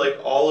seems like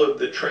all of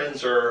the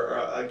trends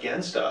are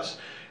against us.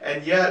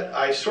 And yet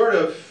I sort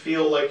of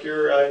feel like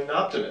you're an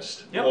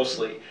optimist,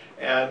 mostly,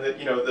 and that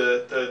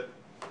the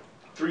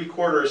 3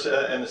 quarters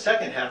and the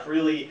second half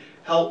really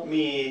helped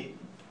me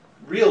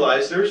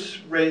realize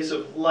there's rays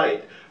of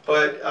light.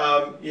 But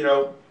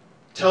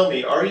tell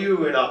me, are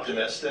you an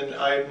optimist? And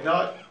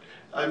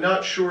I'm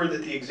not sure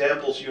that the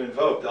examples you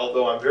invoked,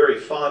 although I'm very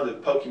fond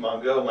of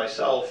Pokemon Go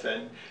myself,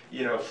 and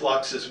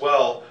Flux as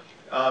well,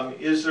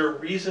 is there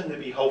reason to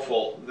be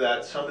hopeful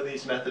that some of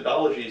these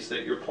methodologies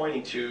that you're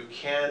pointing to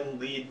can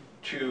lead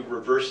to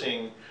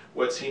reversing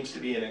what seems to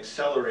be an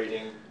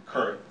accelerating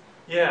current?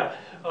 Yeah,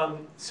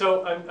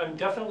 so I'm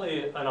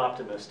definitely an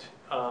optimist,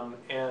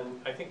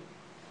 and I think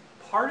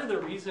part of the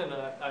reason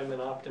I'm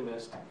an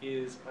optimist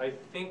is I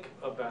think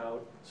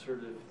about sort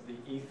of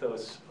the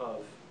ethos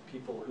of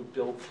people who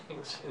build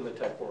things in the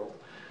tech world,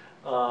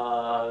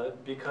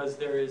 because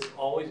there has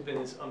always been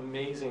this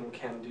amazing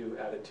can-do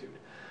attitude,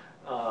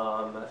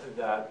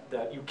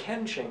 that you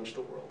can change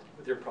the world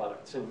with your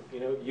products, and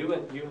you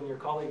and your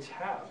colleagues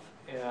have.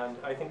 And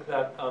I think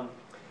that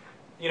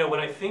when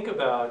I think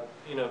about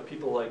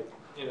people like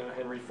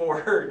Henry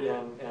Ford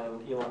and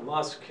Elon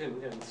Musk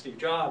and Steve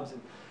Jobs,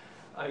 and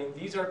I mean,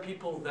 these are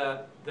people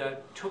that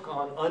took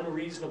on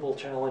unreasonable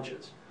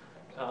challenges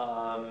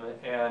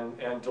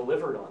and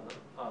delivered on them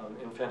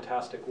in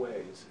fantastic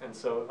ways. And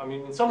so, I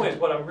mean, in some ways,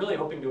 what I'm really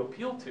hoping to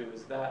appeal to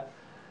is that,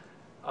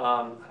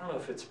 I don't know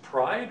if it's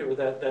pride or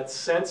that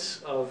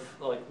sense of,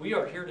 like, we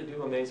are here to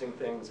do amazing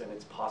things and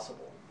it's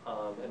possible.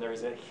 And there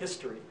is a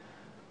history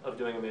of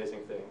doing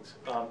amazing things.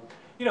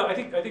 I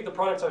think the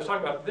products I was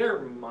talking about, they're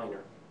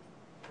minor,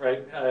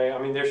 right? I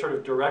mean, they're sort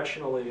of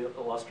directionally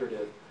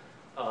illustrative.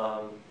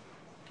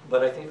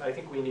 But I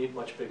think we need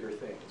much bigger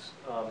things.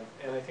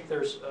 And I think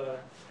there's,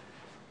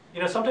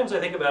 sometimes I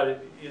think about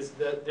it is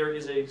that there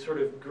is a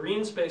sort of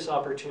green space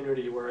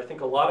opportunity where I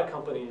think a lot of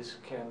companies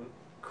can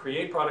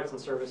create products and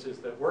services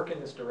that work in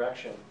this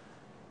direction,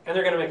 and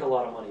they're going to make a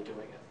lot of money doing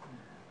it.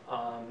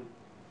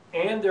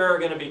 And there are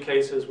going to be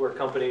cases where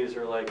companies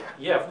are like,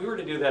 yeah, if we were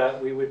to do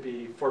that, we would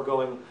be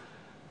foregoing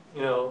a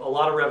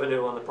lot of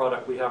revenue on the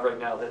product we have right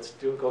now that's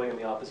going in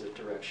the opposite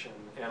direction.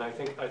 And I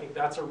think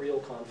that's a real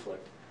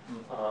conflict.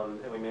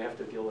 And we may have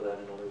to deal with that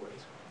in other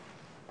ways.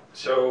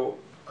 So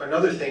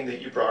another thing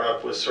that you brought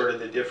up was sort of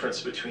the difference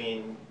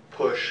between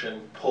push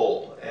and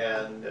pull,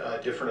 and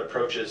different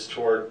approaches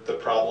toward the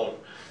problem,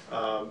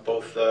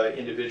 both the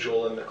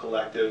individual and the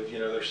collective.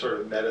 There's sort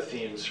of meta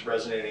themes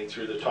resonating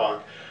through the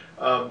talk.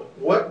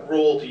 What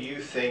role do you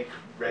think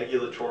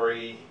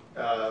regulatory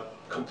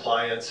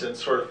compliance and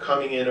sort of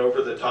coming in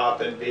over the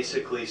top and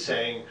basically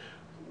saying,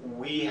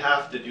 we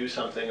have to do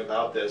something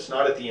about this,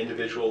 not at the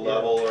individual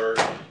level or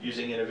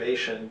using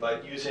innovation,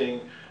 but using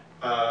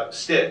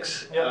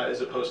sticks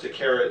as opposed to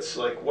carrots?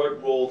 Like,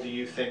 what role do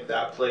you think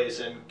that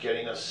plays in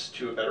getting us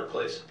to a better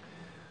place?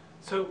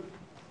 So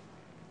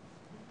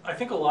I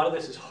think a lot of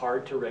this is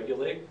hard to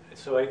regulate.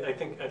 So I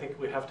think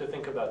we have to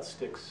think about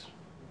sticks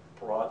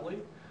broadly.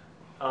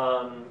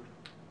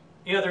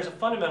 There's a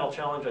fundamental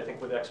challenge, I think,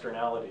 with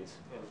externalities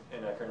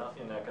in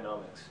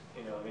economics.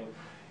 I mean,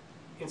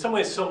 in some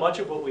ways, so much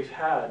of what we've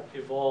had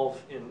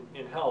evolve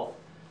in health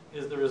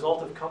is the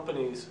result of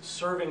companies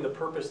serving the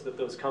purpose that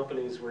those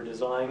companies were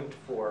designed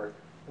for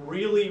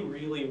really,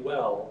 really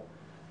well,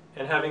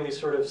 and having these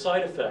sort of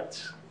side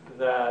effects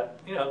that,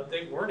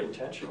 they weren't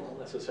intentional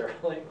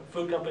necessarily.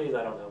 Food companies,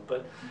 I don't know,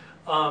 but,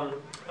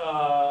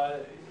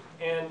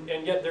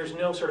 and yet there's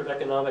no sort of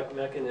economic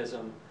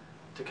mechanism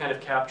to kind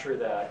of capture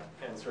that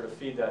and sort of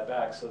feed that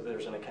back so that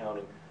there's an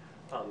accounting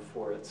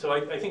for it. So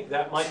I think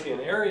that might be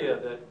an area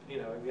that,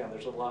 again,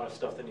 there's a lot of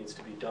stuff that needs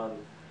to be done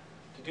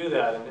to do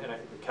that, and I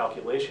think the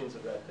calculations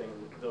of that thing,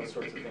 those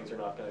sorts of things are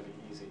not going to be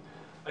easy.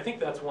 I think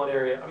that's one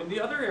area. I mean, the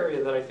other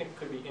area that I think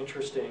could be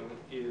interesting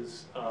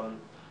is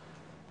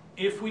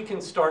if we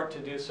can start to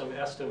do some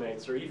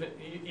estimates or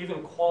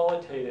even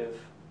qualitative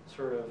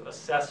sort of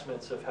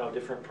assessments of how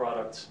different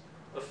products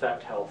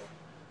affect health.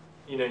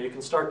 You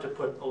can start to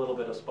put a little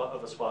bit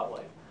of a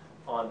spotlight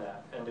on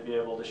that, and to be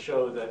able to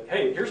show that,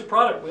 hey, here's a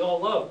product we all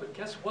love, but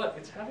guess what?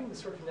 It's having this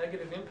sort of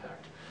negative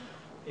impact,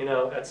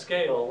 at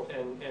scale,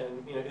 and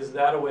is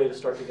that a way to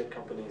start to get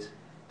companies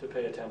to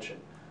pay attention?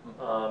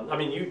 I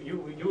mean,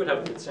 you would have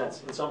a good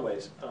sense in some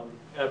ways,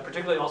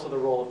 particularly also the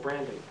role of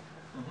branding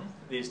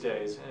these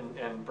days,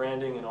 and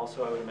branding, and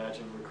also I would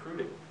imagine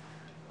recruiting,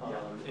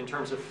 in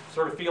terms of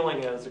sort of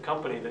feeling as a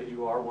company that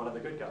you are one of the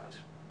good guys.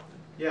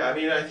 Yeah, I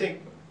mean, I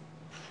think,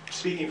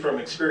 speaking from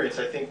experience,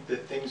 I think the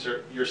things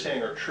you're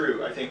saying are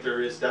true. I think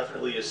there is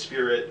definitely a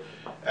spirit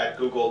at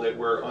Google that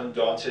we're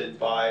undaunted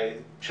by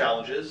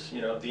challenges,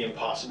 you know, the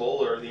impossible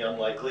or the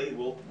unlikely.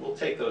 We'll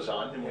take those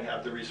on, and we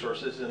have the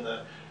resources and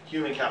the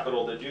human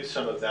capital to do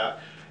some of that.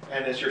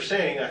 And as you're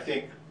saying, I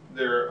think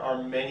there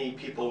are many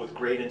people with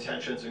great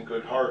intentions and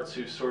good hearts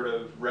who sort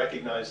of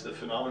recognize the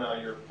phenomena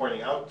you're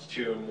pointing out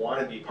to and want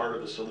to be part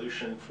of a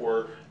solution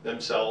for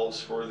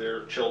themselves, for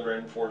their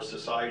children, for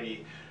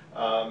society.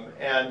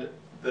 And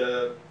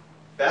the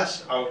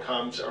best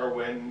outcomes are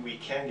when we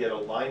can get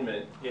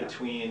alignment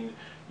between,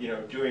 you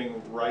know, doing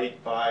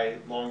right by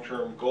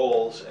long-term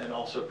goals and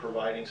also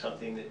providing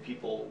something that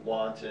people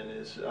want and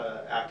is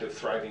active,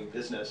 thriving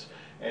business.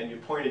 And you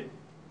pointed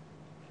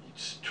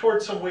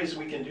towards some ways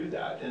we can do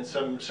that, and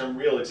some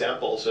real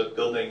examples of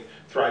building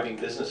thriving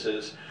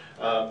businesses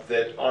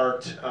that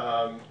aren't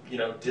you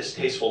know,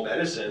 distasteful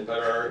medicine,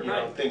 but are, you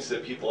know, things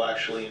that people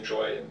actually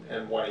enjoy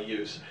and want to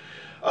use.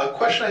 A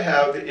question I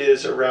have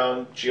is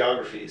around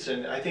geographies,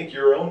 and I think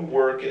your own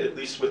work, at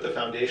least with the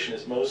foundation,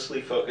 is mostly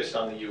focused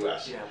on the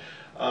U.S.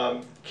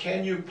 Yeah.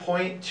 Can you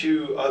point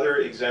to other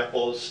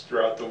examples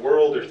throughout the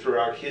world or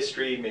throughout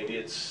history? Maybe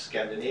it's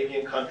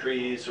Scandinavian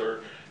countries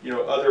or, you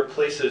know, other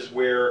places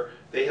where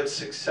they have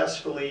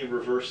successfully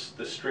reversed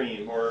the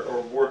stream or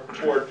worked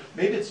toward,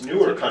 maybe it's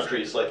newer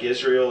countries like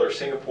Israel or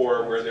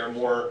Singapore where they're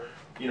more,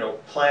 you know,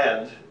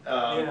 planned.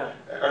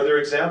 Are there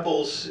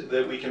examples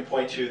that we can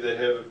point to that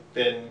have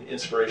been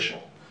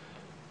inspirational?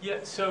 Yeah,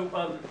 so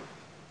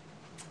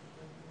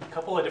a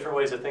couple of different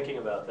ways of thinking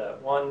about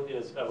that. One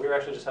is, we were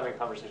actually just having a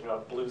conversation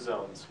about blue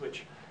zones,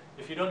 which,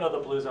 if you don't know the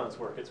blue zones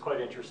work, it's quite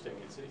interesting.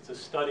 It's a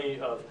study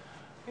of,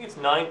 I think it's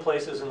 9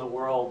 places in the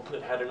world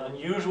that had an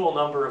unusual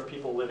number of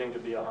people living to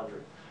be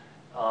 100.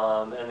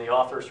 And the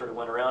author sort of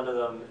went around to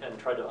them and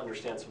tried to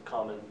understand some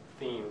common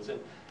themes. And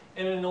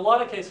in a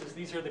lot of cases,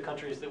 these are the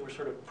countries that were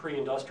sort of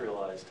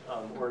pre-industrialized,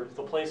 or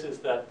the places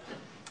that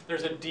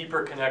there's a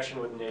deeper connection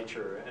with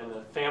nature, and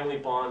the family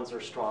bonds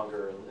are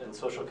stronger, and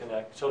social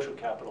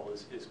capital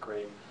is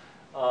great.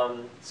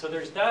 So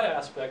there's that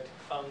aspect.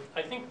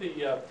 I think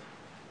the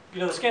you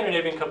know, the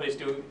Scandinavian countries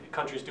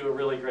do a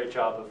really great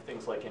job of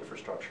things like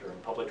infrastructure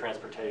and public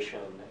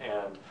transportation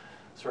and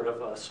sort of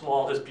a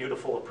small is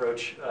beautiful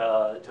approach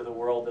to the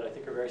world that I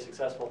think are very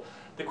successful.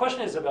 The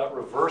question is about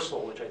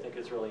reversal, which I think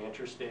is really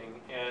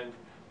interesting. And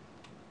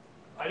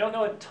I don't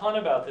know a ton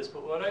about this,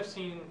 but what I've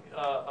seen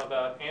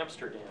about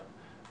Amsterdam,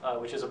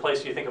 which is a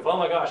place you think of, oh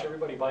my gosh,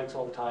 everybody bikes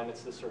all the time.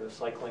 It's this sort of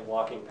cycling,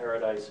 walking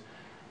paradise.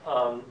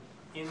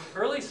 In the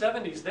early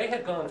 70s, they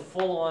had gone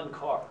full-on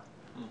car.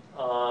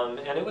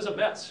 And it was a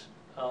mess.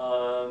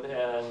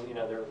 And you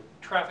know, there were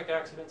traffic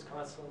accidents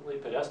constantly,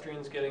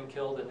 pedestrians getting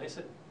killed, and they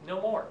said, no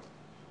more.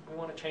 We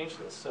want to change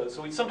this.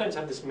 So we sometimes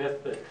have this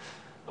myth that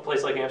a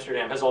place like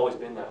Amsterdam has always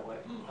been that way,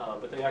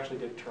 but they actually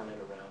did turn it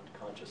around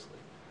consciously.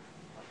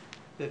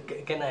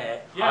 Can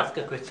I ask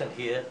a question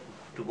here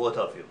to both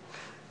of you?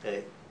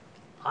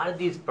 Are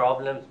these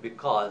problems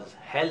because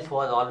health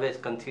was always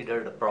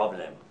considered a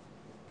problem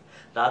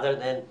rather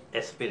than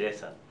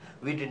aspiration?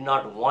 We did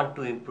not want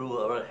to improve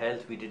our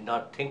health, we did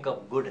not think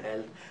of good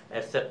health,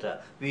 etc.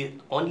 We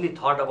only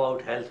thought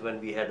about health when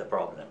we had a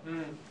problem.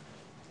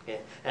 Okay?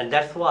 And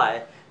that's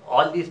why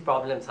all these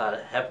problems are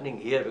happening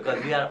here,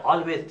 because we are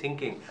always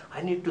thinking,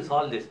 I need to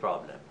solve this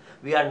problem.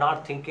 We are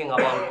not thinking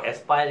about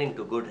aspiring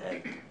to good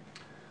health.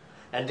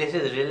 And this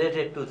is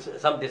related to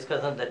some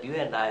discussion that you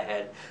and I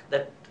had,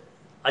 that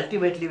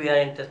ultimately we are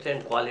interested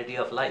in quality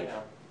of life,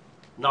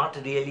 not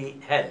really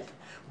health.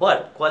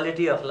 But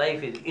quality of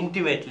life is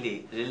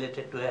intimately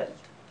related to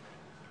health.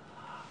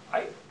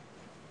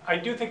 I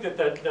do think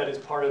that is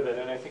part of it,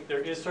 and I think there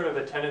is sort of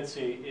a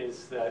tendency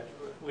is that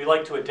we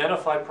like to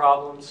identify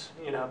problems,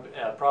 you know,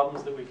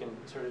 problems that we can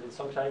sort of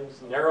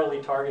sometimes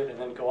narrowly target and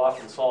then go off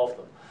and solve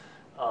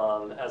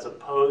them, as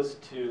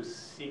opposed to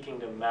seeking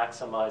to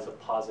maximize a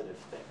positive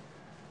thing.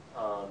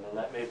 And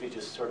that may be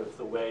just sort of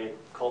the way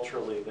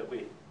culturally that we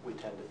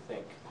tend to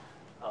think.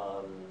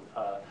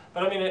 But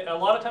I mean, a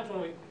lot of times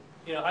when we,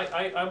 you know,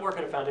 I work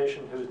at a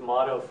foundation whose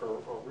motto for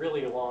a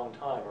really long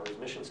time, or his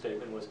mission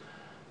statement, was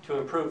to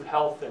improve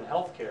health and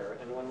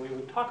healthcare. And when we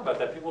would talk about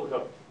that, people would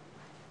go,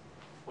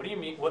 what do you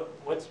mean,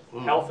 what's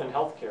health and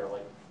healthcare?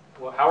 Like,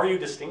 well, how are you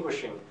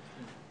distinguishing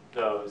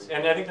those?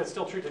 And I think that's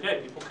still true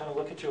today. People kind of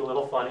look at you a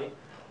little funny.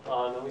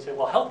 And we say,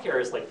 well, healthcare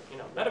is like, you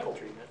know, medical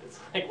treatment. It's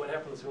like what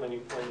happens when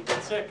you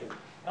get sick. And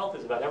health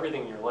is about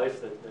everything in your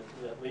life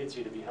that leads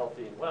you to be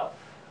healthy and well.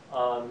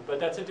 But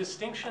that's a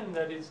distinction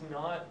that is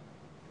not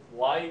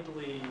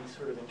widely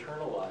sort of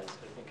internalized,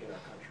 I think, in our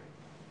country.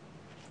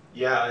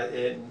 Yeah,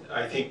 and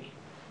I think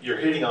you're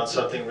hitting on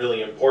something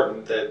really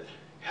important, that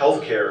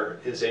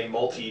healthcare is a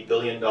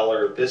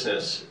multi-billion-dollar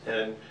business,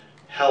 and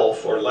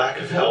health or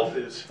lack of health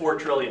is $4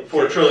 trillion.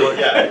 $4 trillion,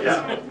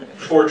 yeah.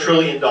 $4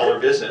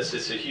 trillion business.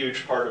 It's a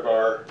huge part of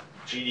our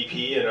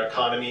GDP and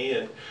economy,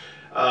 and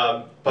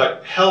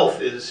but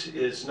health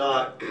is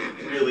not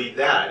really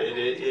that.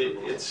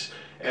 It's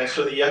And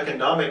so the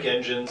economic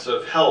engines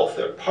of health,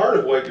 part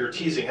of what you're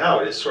teasing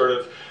out is sort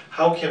of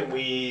how can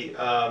we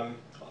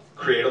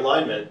create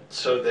alignment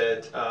so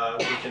that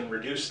we can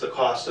reduce the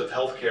cost of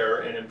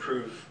healthcare and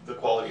improve the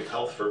quality of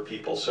health for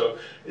people. So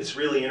it's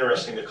really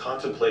interesting to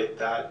contemplate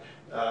that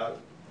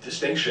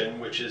distinction,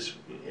 which is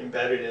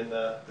embedded in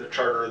the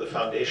charter of the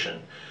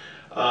foundation.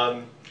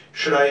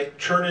 Should I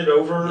turn it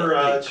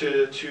over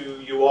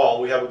to you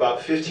all? We have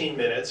about 15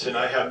 minutes, and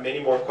I have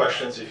many more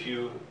questions if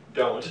you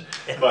don't,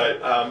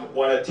 but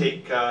want to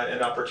take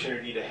an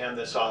opportunity to hand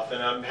this off,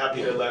 and I'm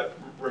happy to let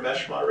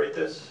Ramesh moderate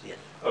this. Yeah.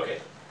 Okay.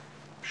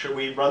 Should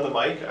we run the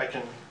mic? I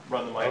can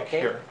run the mic Okay.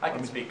 here. I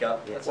can speak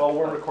up. Yes. Well,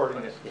 we're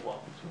recording this as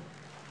well.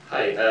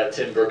 Hi,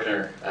 Tim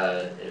Bruckner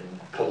in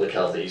public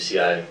health at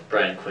UCI.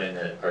 Brian Quinn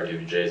at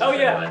RWJ is a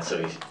friend of mine,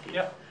 so he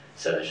Yeah.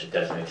 said I should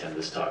definitely attend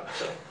this talk.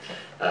 So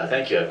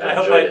thank you.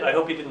 I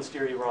hope he didn't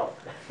steer you wrong.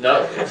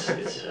 No, it's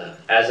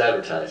as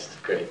advertised.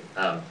 Great.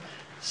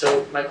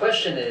 So my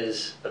question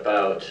is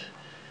about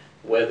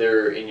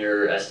whether, in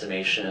your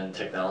estimation,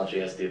 technology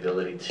has the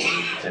ability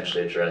to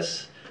potentially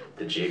address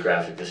the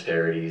geographic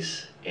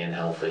disparities in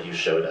health that you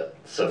showed up.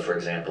 So, for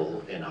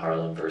example, in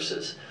Harlem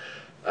versus,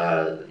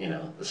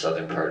 the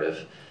southern part of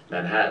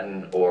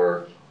Manhattan,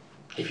 or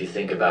if you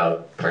think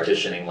about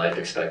partitioning life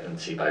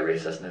expectancy by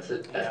race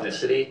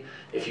ethnicity,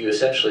 if you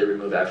essentially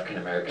remove African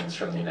Americans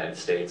from the United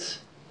States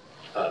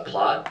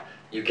plot,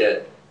 you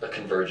get a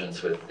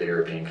convergence with the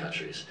European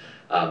countries.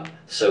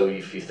 So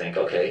if you think,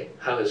 okay,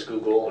 how has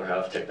Google or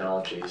how have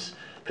technologies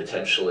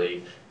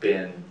potentially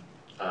been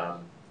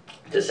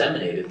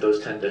disseminated,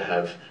 those tend to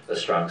have a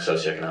strong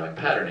socioeconomic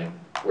patterning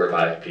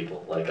whereby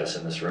people like us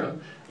in this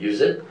room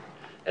use it,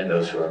 and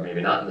those who are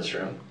maybe not in this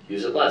room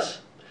use it less.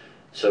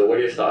 So what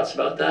are your thoughts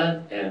about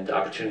that and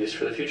opportunities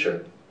for the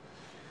future?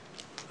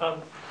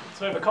 So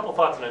I have a couple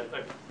thoughts, and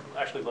I'd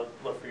actually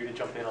love for you to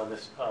jump in on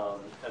this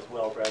as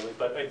well, Bradley.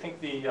 But I think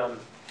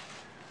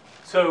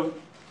so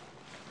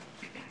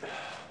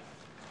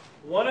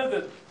one of the,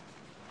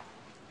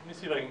 let me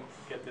see if I can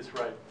get this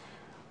right.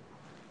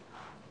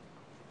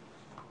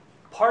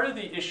 Part of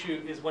the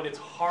issue is when it's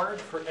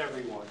hard for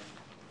everyone,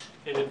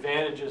 it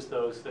advantages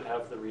those that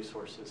have the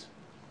resources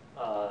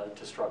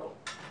to struggle.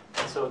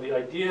 And so the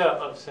idea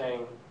of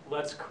saying,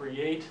 let's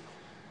create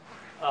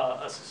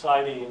a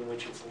society in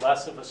which it's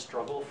less of a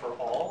struggle for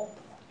all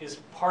is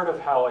part of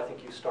how I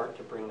think you start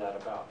to bring that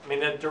about. I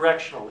mean, that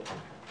directionally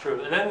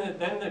true. And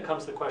then there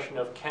comes the question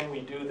of, can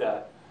we do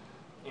that,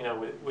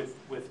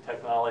 with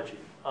technology?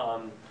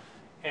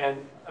 And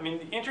I mean,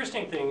 the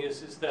interesting thing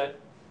is that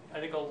I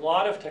think a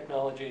lot of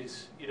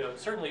technologies,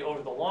 certainly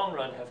over the long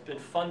run, have been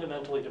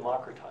fundamentally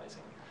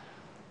democratizing.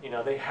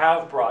 They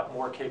have brought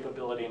more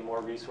capability and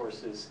more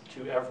resources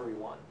to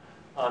everyone.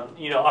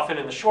 Often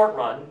in the short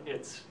run,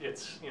 it's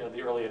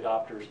the early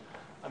adopters.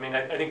 I mean,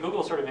 I think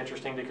Google's sort of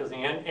interesting because the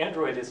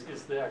Android is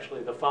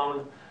actually the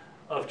phone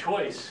of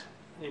choice,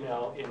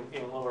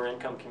 in lower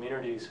income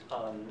communities,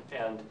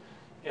 and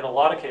in a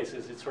lot of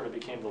cases, it sort of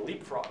became the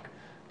leapfrog.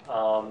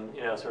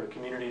 Sort of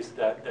communities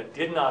that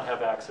did not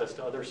have access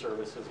to other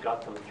services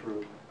got them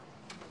through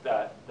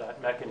that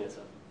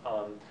mechanism.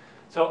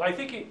 So I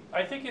think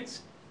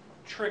it's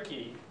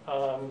tricky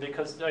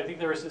because I think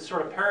there is this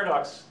sort of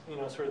paradox,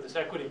 sort of this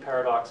equity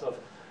paradox of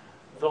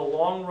the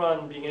long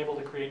run being able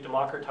to create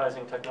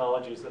democratizing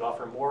technologies that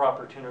offer more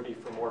opportunity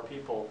for more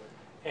people,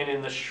 and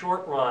in the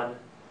short run,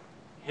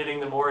 hitting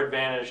the more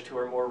advantaged who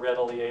are more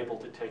readily able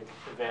to take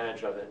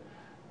advantage of it.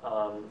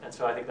 And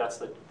so I think that's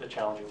the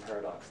challenging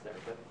paradox there.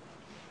 But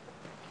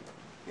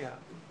yeah,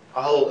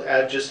 I'll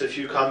add just a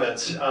few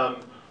comments.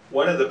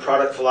 One of the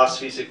product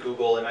philosophies at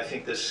Google, and I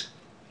think this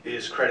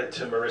is credit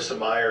to Marissa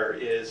Mayer,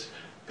 is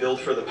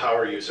build for the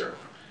power user.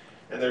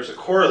 And there's a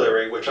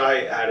corollary which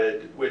I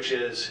added, which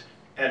is,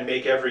 and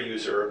make every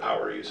user a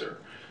power user.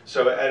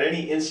 So at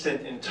any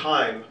instant in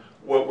time,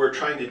 what we're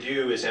trying to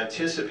do is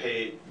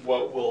anticipate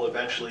what will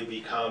eventually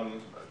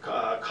become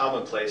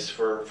commonplace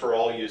for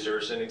all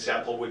users. An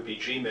example would be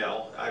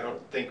Gmail. I don't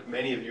think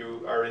many of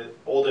you are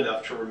old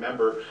enough to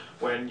remember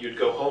when you'd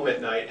go home at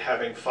night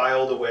having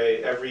filed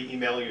away every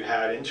email you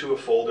had into a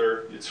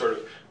folder. You'd sort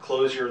of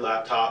close your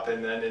laptop,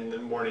 and then in the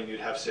morning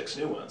you'd have 6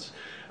 new ones.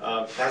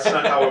 That's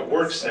not how it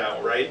works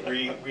now, right?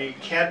 We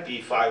can't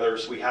be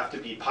filers, we have to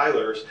be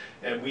pilers,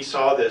 and we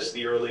saw this,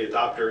 the early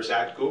adopters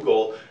at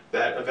Google,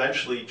 that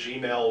eventually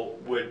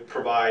Gmail would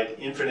provide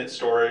infinite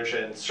storage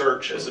and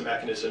search as a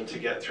mechanism to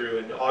get through,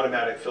 and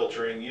automatic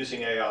filtering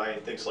using AI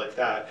and things like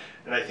that.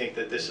 And I think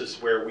that this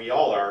is where we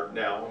all are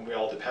now, and we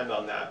all depend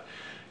on that.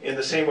 In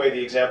the same way,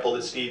 the example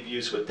that Steve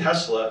used with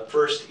Tesla,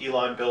 first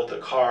Elon built a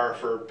car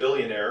for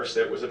billionaires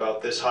that was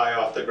about this high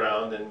off the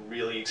ground and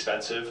really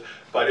expensive,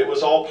 but it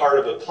was all part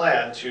of a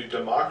plan to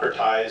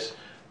democratize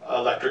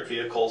electric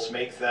vehicles,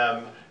 make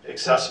them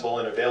accessible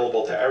and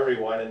available to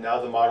everyone, and now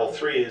the Model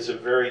 3 is a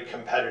very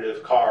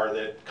competitive car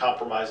that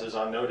compromises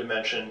on no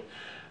dimension.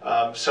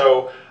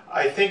 So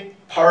I think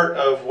part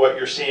of what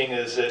you're seeing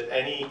is at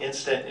any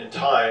instant in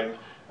time,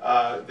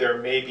 there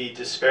may be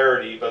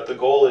disparity, but the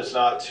goal is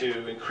not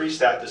to increase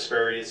that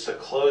disparity, it's to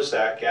close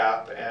that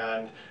gap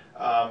and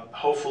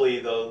hopefully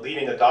the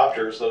leading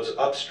adopters, those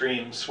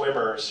upstream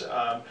swimmers,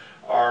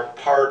 are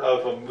part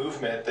of a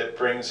movement that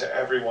brings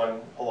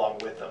everyone along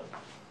with them.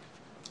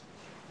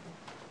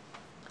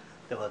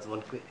 There was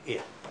one quick,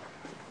 yeah.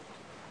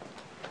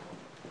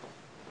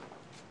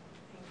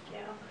 Thank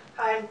you.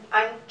 Hi,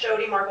 I'm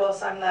Jody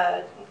Margulis. I'm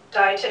the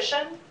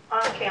dietitian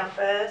on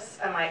campus,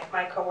 and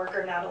my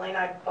coworker Natalie and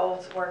I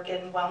both work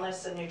in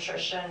wellness and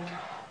nutrition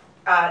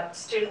at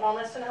Student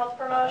Wellness and Health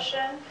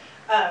Promotion.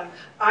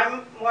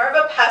 I'm more of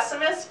a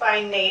pessimist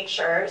by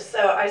nature,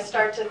 so I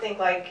start to think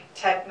like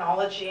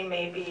technology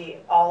may be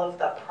all of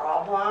the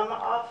problem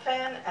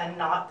often and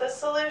not the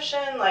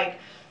solution. Like,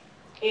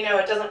 you know,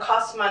 it doesn't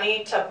cost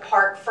money to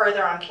park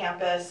further on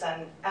campus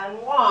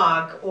and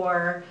walk,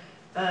 or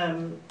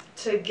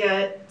to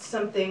get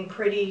something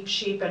pretty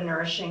cheap and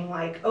nourishing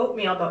like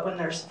oatmeal, but when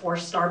there's 4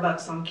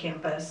 Starbucks on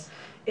campus,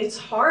 it's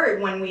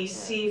hard when we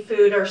see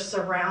food are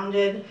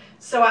surrounded.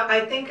 So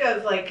I think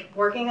of like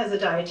working as a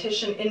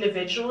dietitian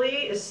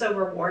individually is so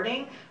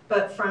rewarding,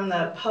 but from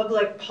the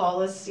public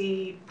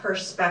policy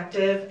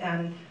perspective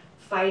and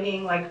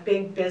fighting like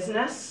big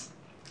business,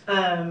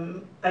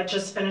 I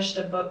just finished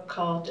a book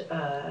called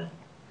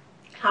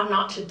How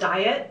Not to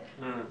Diet.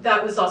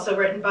 That was also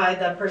written by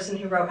the person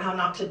who wrote How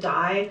Not to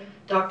Die,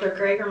 Dr.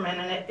 Gregerman,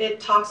 and it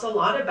talks a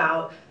lot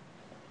about,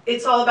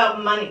 it's all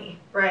about money,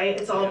 right?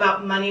 It's all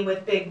about money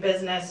with big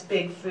business,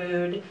 big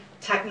food,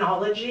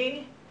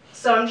 technology.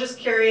 So I'm just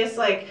curious,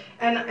 like,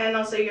 and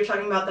also you're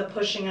talking about the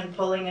pushing and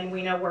pulling, and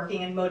we know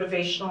working in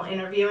motivational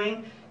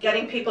interviewing,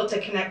 getting people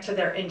to connect to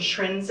their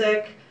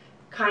intrinsic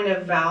kind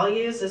of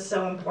values is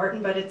so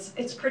important, but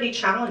it's pretty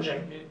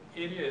challenging.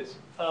 It is.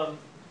 No,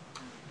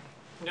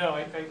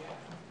 I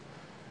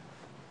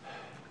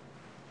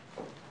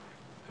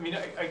mean,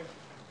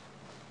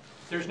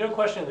 there's no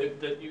question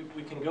that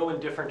we can go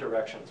in different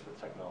directions with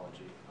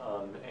technology,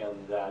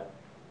 and that,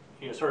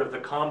 you know, sort of the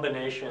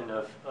combination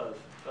of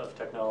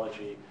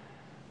technology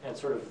and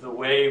sort of the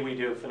way we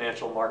do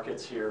financial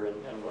markets here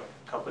and what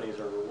companies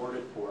are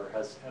rewarded for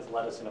has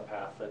led us in a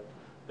path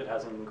that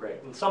hasn't been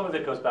great. And some of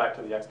it goes back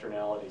to the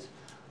externalities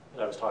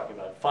that I was talking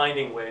about,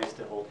 finding ways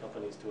to hold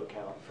companies to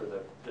account for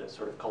the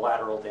sort of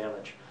collateral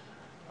damage.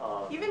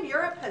 Even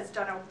Europe has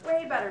done a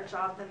way better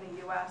job than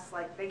the US.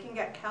 Like, they can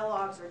get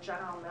Kellogg's or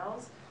General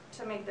Mills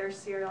to make their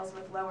cereals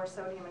with lower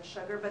sodium and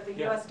sugar, but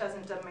the US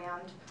doesn't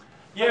demand.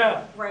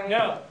 Yeah, right.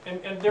 Yeah,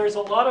 and there's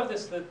a lot of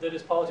this that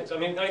is politics. I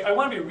mean, I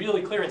want to be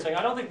really clear in saying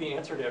I don't think the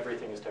answer to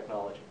everything is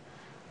technology.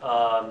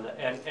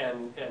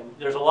 And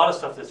there's a lot of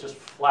stuff that's just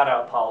flat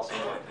out policy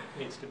work that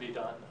needs to be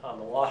done. A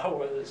lot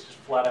of it is just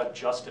flat out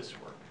justice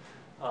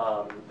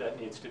work that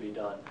needs to be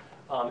done.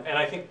 And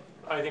I think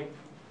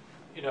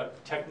you know,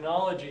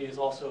 technology is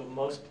also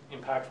most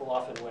impactful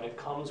often when it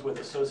comes with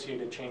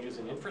associated changes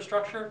in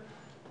infrastructure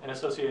and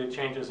associated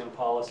changes in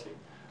policy.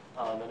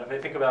 And if I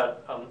think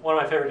about, one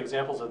of my favorite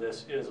examples of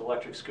this is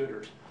electric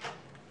scooters.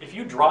 If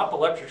you drop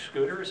electric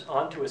scooters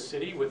onto a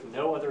city with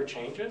no other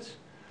changes,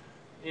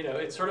 you know,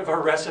 it's sort of a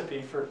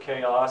recipe for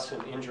chaos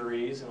and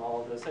injuries and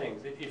all of those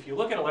things. If you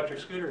look at electric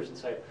scooters and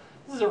say,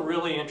 this is a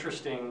really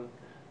interesting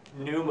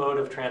new mode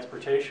of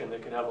transportation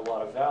that could have a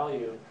lot of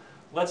value,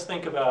 let's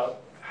think about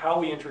how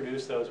we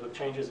introduce those with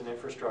changes in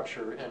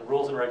infrastructure and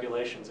rules and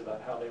regulations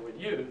about how they would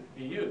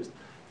be used.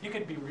 You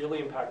could be really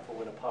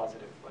impactful in a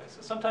positive way.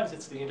 So sometimes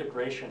it's the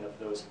integration of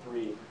those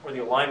three, or the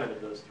alignment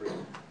of those three,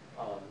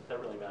 that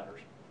really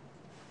matters.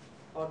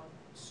 Or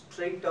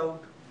straight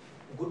out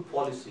good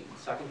policy,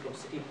 starting from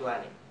city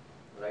planning,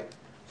 right?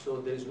 So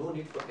there is no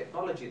need for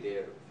technology there.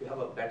 If you have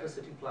a better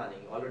city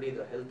planning, already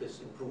the health is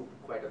improved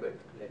quite a bit.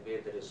 Like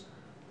where there is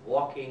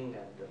walking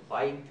and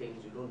buying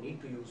things, you don't need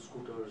to use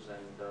scooters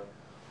and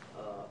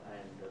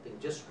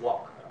just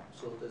walk around.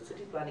 So the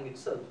city planning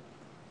itself,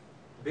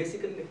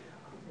 basically,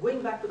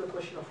 going back to the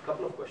question of a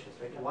couple of questions,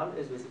 right? One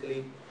is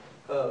basically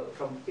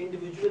from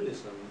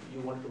individualism,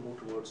 you want to move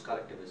towards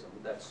collectivism.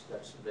 That's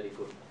very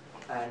good.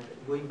 And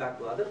going back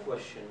to the other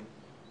question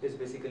is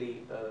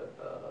basically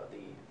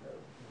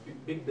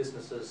big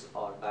businesses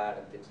are bad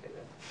and things like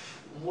that.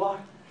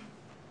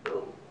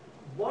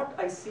 What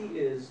I see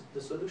is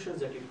the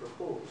solutions that you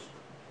propose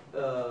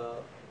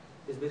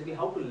is basically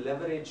how to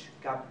leverage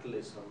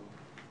capitalism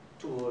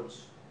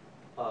towards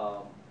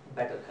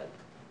better health.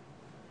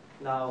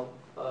 Now,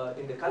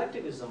 in the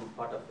collectivism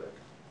part of it,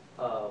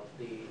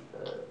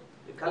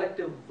 the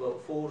collective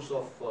force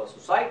of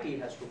society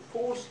has to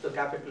force the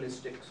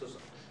capitalistic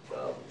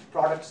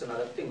products and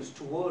other things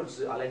towards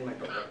the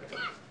alignment of better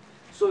health.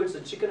 So it's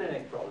a chicken and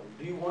egg problem.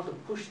 Do you want to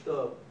push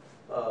the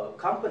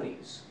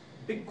companies,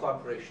 big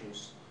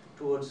corporations,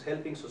 towards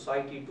helping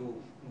society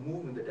to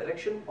move in the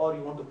direction, or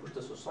you want to push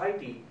the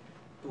society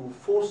to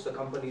force the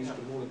companies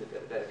to move in the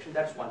direction?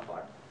 That's one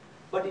part.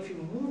 But if you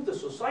move the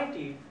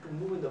society to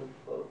move in the,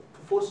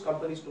 to force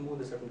companies to move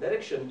in a certain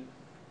direction,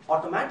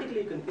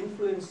 automatically you can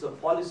influence the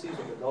policies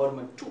of the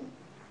government too.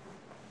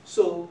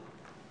 So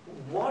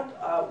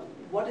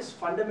what is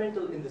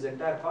fundamental in this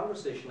entire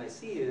conversation I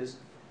see is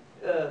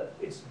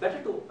it's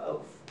better to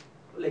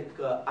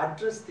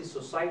address the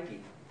society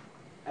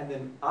and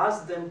then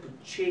ask them to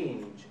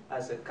change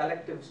as a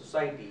collective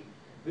society,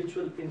 which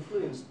will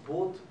influence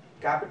both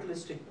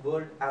capitalistic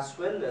world as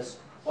well as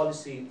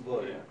policy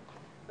world,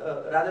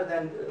 rather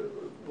than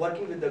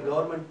working with the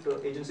government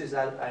agencies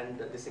and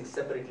this thing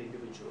separately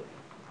individually.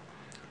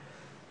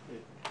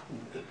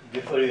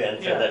 Before you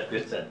answer that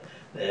question,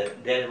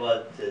 there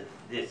was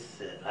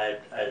this, I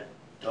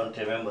don't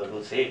remember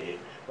who said it,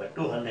 but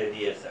 200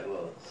 years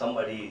ago,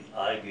 somebody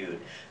argued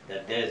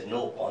that there is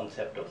no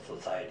concept of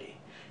society.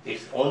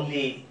 It's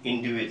only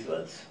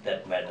individuals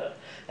that matter,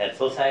 and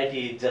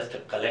society is just a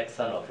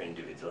collection of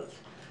individuals.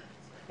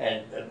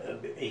 And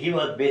he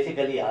was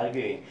basically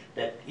arguing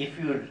that if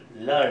you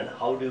learn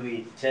how do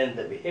we change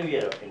the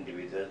behavior of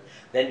individuals,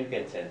 then you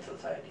can change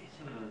societies.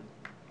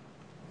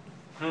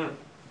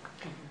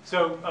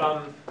 So,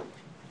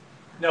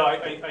 no,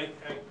 I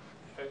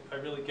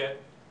really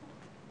get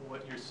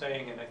what you're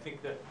saying, and I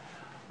think that,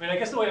 I mean, I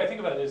guess the way I think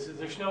about it is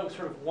there's no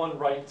sort of one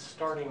right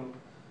starting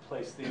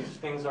place. These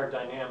things are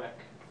dynamic,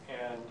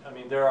 and I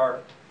mean,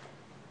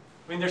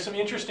 there's some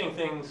interesting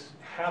things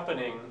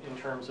happening in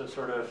terms of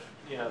sort of,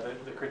 you know,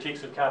 the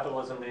critiques of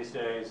capitalism these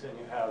days, and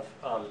you have,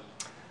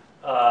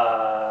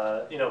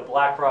 you know,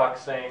 BlackRock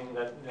saying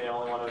that they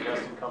only want to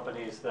invest in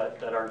companies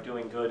that are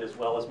doing good as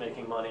well as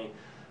making money.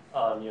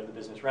 You have the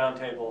Business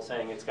Roundtable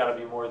saying it's got to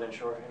be more than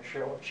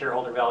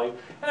shareholder value.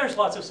 And there's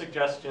lots of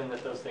suggestion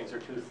that those things are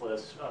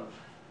toothless.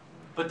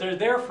 But they're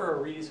there for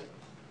a reason.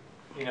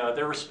 You know,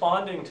 they're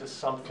responding to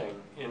something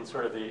in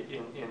sort of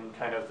in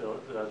kind of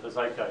the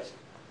zeitgeist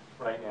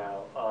right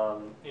now.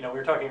 You know, we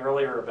were talking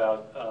earlier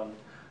about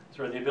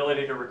sort of the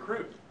ability to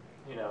recruit,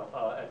 you know,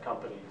 at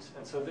companies.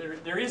 And so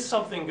there is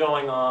something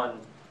going on,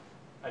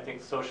 I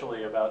think,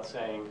 socially about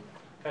saying,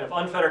 kind of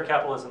unfettered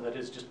capitalism that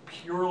is just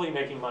purely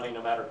making money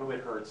no matter who it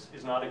hurts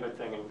is not a good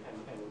thing,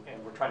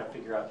 and we're trying to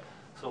figure out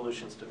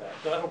solutions to that.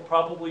 That'll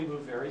probably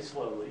move very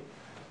slowly,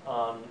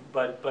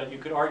 but you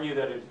could argue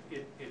that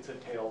it's a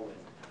tailwind.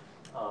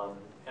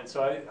 And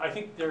so I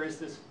think there is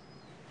this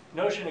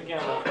notion,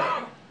 again,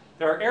 of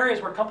there are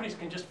areas where companies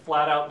can just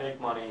flat out make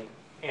money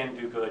and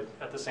do good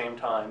at the same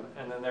time,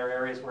 and then there are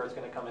areas where it's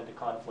going to come into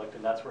conflict,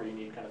 and that's where you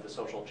need kind of the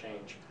social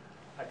change.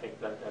 I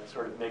think that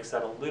sort of makes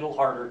that a little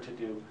harder to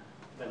do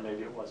than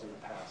maybe it was in the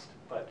past.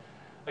 But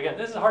again,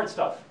 this is hard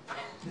stuff.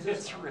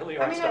 It's really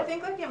hard stuff. I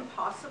think like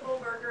Impossible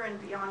Burger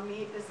and Beyond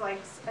Meat is like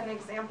an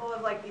example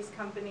of like these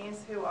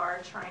companies who are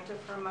trying to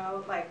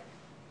promote like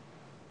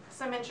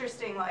some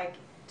interesting like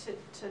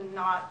to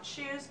not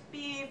choose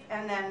beef,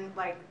 and then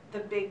like the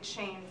big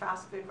chain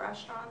fast food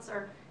restaurants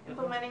are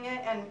implementing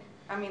it. And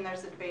I mean,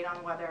 there's a debate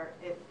on whether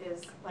it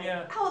is like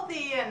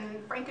healthy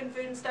and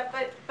frankenfood and stuff,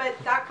 but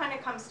that kind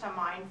of comes to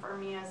mind for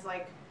me as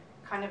like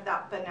kind of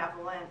that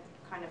benevolent,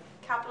 kind of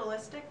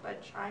capitalistic,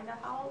 but trying to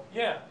help.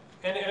 Yeah,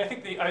 and I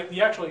think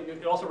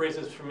it also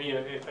raises for me,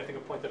 I think,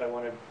 a point that I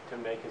wanted to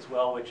make as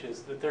well, which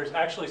is that there's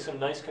actually some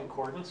nice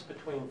concordance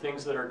between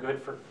things that are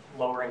good for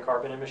lowering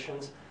carbon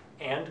emissions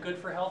and good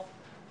for health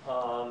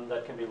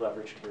that can be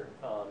leveraged here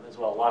as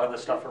well. A lot of the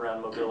stuff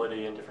around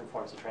mobility and different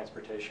forms of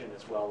transportation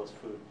as well as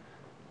food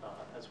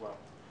as well.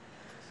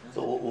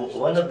 So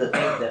one of the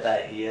things that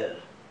I hear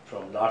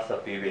from lots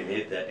of people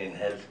is that in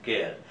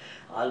healthcare,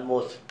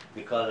 almost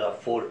because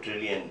of $4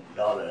 trillion,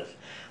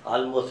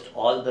 almost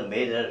all the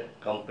major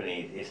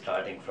companies,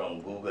 starting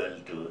from Google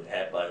to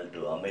Apple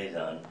to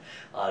Amazon,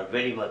 are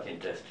very much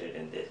interested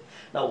in this.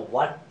 Now,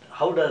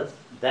 how does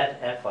that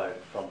effort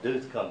from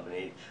those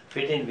companies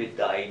fit in with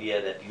the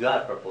idea that you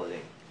are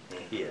proposing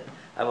here?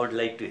 I would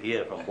like to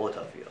hear from both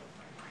of you.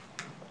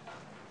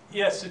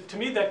 Yes, to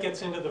me that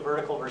gets into the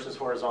vertical versus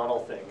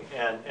horizontal thing,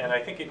 and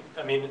I think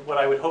what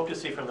I would hope to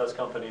see from those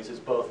companies is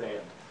both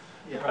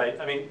and, right?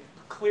 I mean,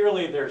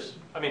 clearly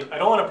I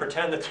don't want to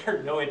pretend that there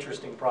are no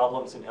interesting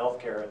problems in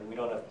healthcare, and we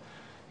don't have,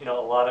 you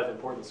know, a lot of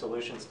important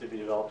solutions to be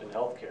developed in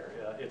healthcare.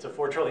 It's a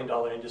 $4 trillion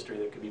industry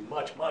that could be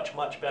much, much,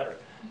 much better,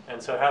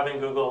 and so having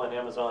Google and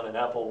Amazon and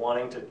Apple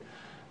wanting to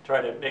try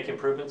to make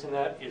improvements in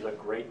that is a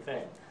great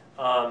thing.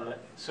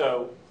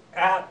 So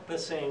at the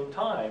same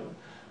time,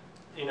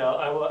 you know,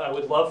 I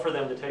would love for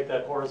them to take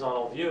that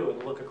horizontal view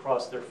and look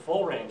across their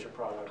full range of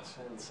products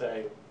and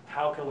say,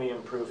 how can we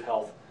improve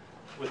health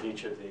with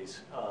each of these?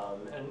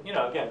 And you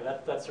know, again,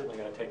 that's certainly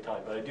going to take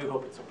time, but I do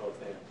hope it's a both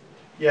and.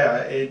 Yeah,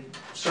 it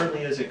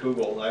certainly is at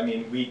Google. I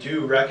mean, we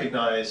do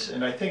recognize,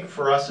 and I think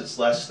for us it's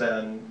less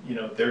than, you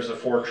know, there's a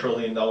 $4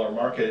 trillion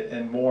market,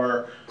 and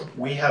more,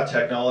 we have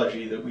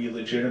technology that we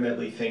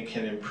legitimately think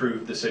can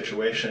improve the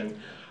situation.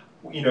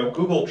 You know,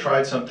 Google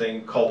tried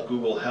something called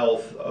Google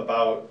Health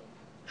about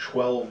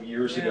 12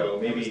 years ago,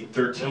 maybe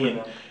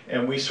 13,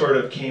 and we sort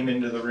of came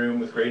into the room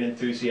with great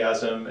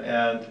enthusiasm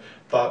and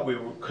thought we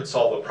could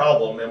solve a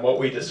problem. And what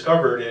we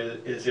discovered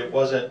is it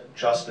wasn't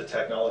just a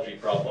technology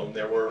problem.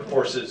 There were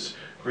forces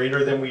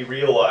greater than we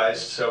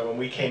realized. So when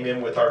we came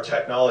in with our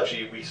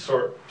technology, we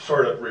sort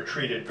of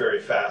retreated very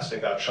fast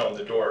and got shown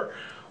the door.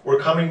 We're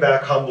coming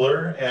back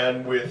humbler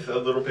and with a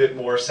little bit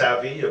more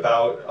savvy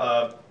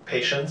about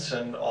patience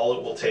and all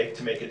it will take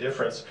to make a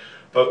difference.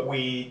 But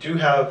we do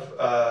have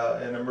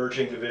an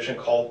emerging division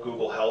called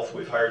Google Health.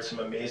 We've hired some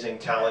amazing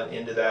talent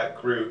into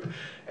that group.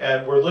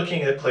 And we're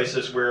looking at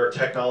places where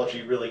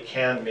technology really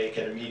can make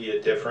an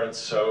immediate difference.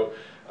 So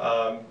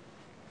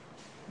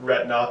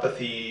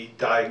retinopathy,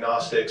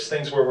 diagnostics,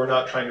 things where we're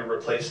not trying to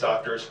replace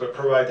doctors, but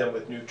provide them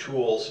with new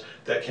tools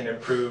that can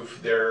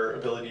improve their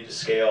ability to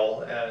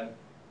scale and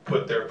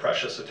put their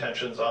precious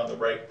attentions on the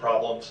right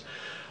problems.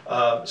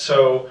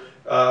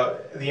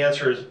 The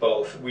answer is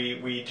both.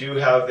 We do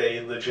have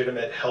a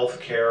legitimate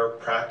healthcare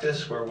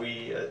practice where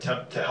we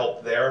attempt to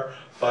help there,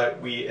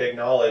 but we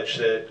acknowledge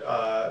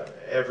that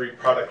every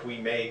product we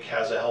make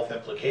has a health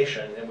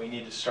implication, and we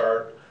need to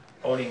start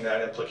owning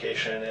that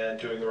implication and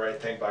doing the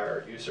right thing by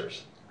our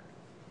users.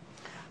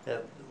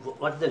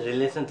 What's the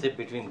relationship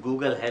between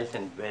Google Health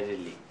and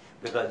Verily?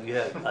 Because you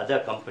have other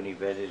company,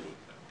 Verily.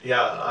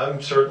 Yeah,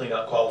 I'm certainly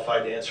not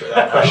qualified to answer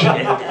that question.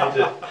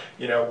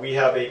 We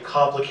have a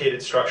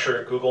complicated structure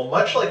at Google,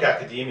 much like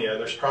academia.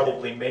 There's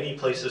probably many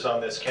places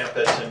on this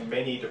campus and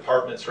many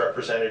departments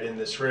represented in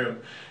this room.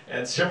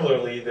 And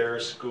similarly,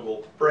 there's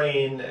Google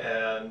Brain,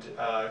 and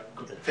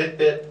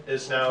Fitbit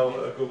is now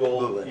a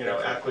Google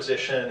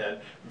acquisition, and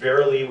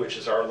Verily, which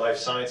is our life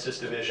sciences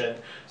division.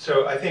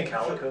 So I think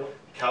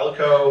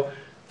Calico.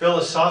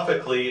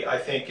 Philosophically, I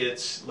think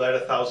it's let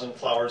 1,000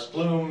 flowers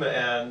bloom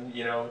and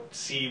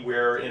see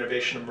where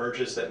innovation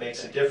emerges that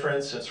makes a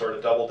difference and sort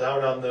of double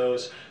down on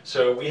those.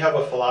 So we have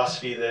a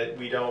philosophy that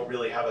we don't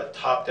really have a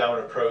top-down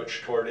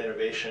approach toward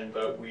innovation,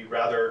 but we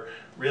rather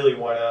really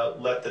want to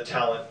let the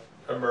talent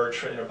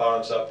emerge in a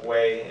bottoms-up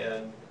way.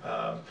 And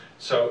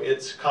so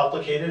it's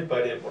complicated,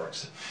 but it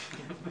works.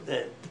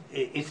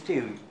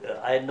 Steve,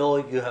 I know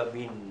you have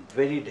been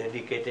very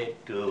dedicated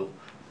to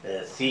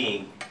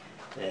seeing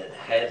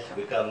health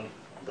become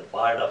the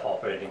part of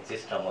operating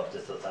system of the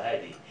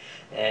society.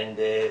 And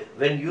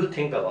when you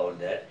think about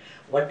that,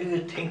 what do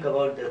you think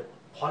about the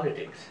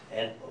politics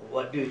and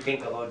what do you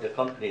think about the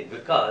companies?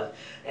 Because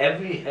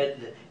every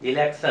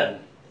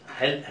election,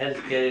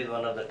 healthcare is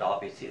one of the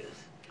top issues,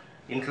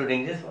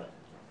 including this one.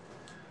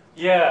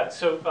 Yeah,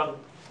 so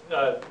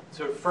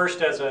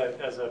first as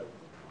a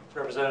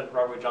representative of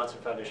Robert Wood Johnson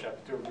Foundation, I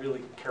have to be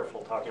really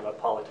careful talking about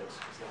politics,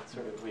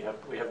 because we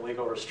have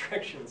legal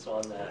restrictions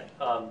on that.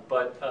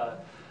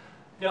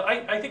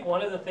 I think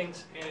one of the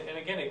things, and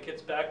again, it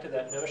gets back to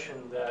that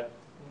notion that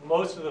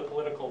most of the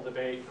political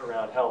debate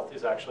around health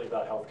is actually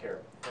about healthcare,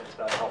 and it's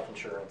about health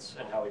insurance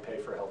and how we pay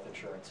for health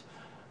insurance.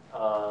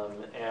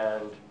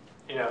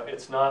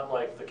 It's not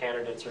like the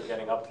candidates are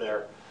getting up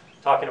there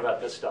talking about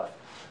this stuff.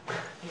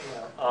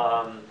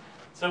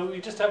 So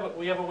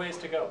we have a ways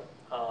to go.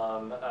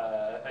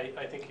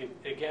 I think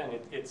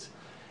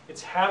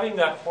it's having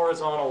that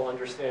horizontal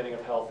understanding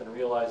of health and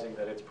realizing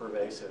that it's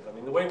pervasive. I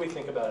mean, the way we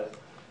think about it,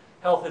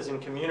 health is in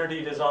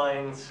community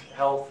designs,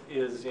 health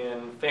is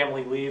in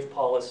family leave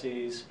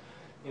policies,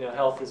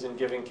 health is in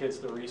giving kids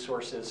the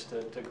resources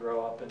to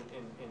grow up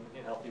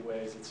in healthy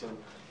ways.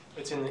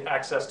 It's in the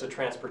access to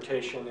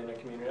transportation in a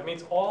community. I mean,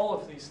 it's all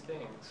of these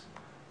things.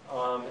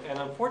 And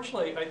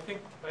unfortunately, I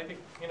think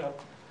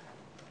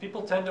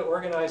people tend to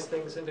organize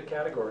things into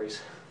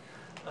categories.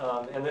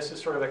 And this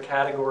is sort of a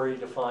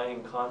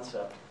category-defining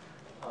concept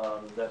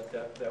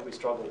that we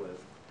struggle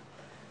with.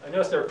 I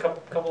noticed there are a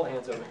couple of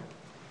hands over here.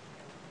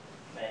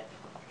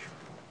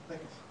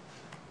 Thanks.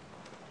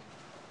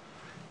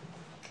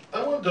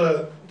 I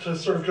wanted to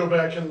sort of go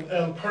back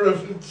and part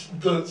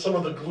of some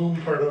of the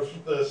gloom part of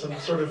this, and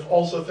sort of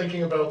also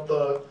thinking about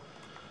the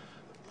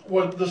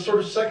sort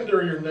of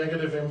secondary or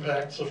negative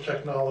impacts of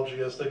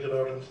technology as they get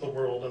out into the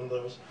world and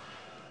those.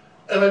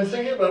 And I'm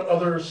thinking about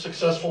other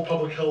successful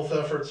public health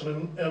efforts,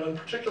 and in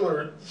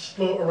particular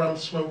around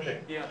smoking,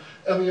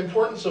 and the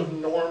importance of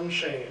norm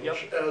change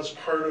as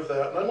part of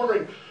that. And I'm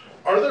wondering,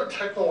 are there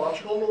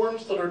technological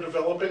norms that are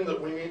developing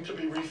that we need to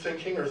be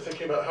rethinking or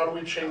thinking about how do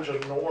we change a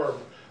norm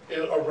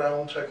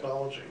around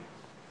technology?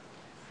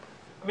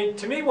 I mean,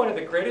 to me, one of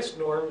the greatest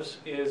norms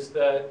is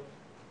that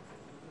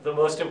the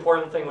most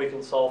important thing we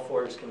can solve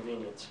for is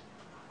convenience.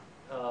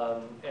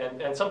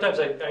 And sometimes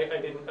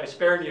I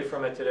spared you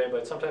from it today,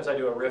 but sometimes I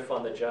do a riff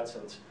on the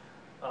Jetsons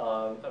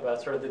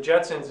about sort of the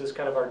Jetsons is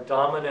kind of our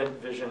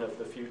dominant vision of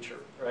the future,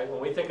 right?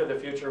 When we think of the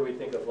future, we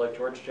think of like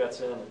George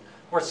Jetson,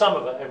 or some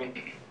of it. I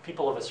mean,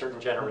 people of a certain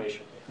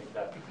generation may think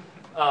that.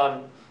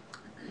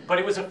 But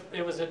it was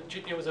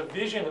a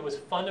vision that was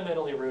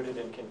fundamentally rooted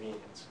in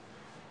convenience.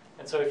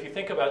 And so if you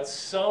think about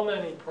so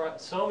many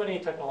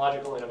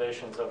technological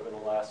innovations over the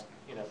last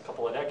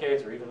couple of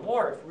decades or even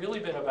more, it's really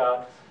been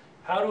about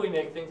how do we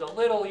make things a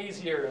little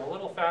easier and a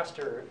little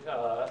faster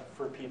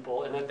for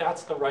people, and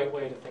that's the right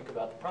way to think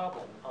about the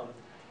problem.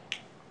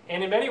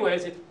 And in many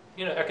ways, it's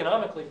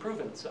economically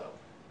proven so.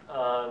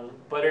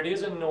 But it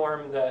is a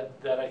norm that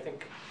I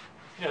think,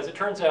 as it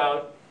turns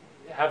out,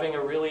 having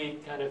a really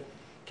kind of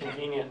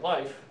convenient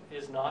life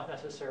is not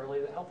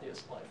necessarily the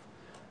healthiest life.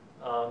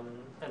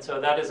 And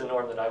so that is a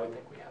norm that I would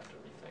think we have to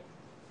rethink.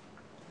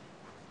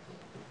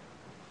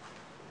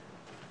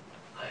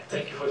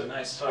 Thank you for the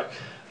nice talk.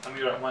 I'm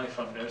Rahmani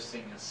from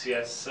nursing in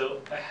CS.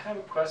 So I have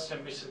a question,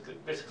 basically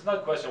it's not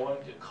a question, I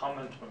wanted a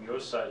comment from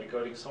your side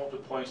regarding some of the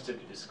points that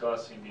you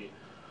discussed in the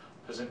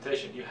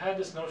presentation. You had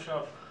this notion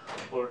of,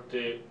 or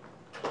the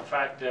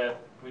fact that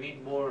we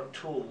need more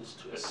tools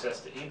to assess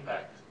the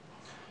impact.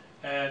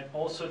 And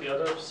also the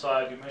other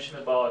side, you mentioned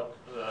about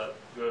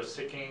you're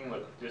seeking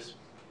like this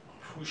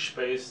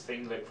push-based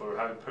thing, like for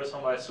having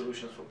personalized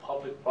solutions for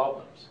public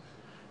problems.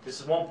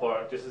 This is one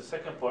part, this is the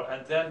second part,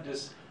 and then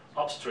this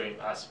upstream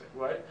aspect,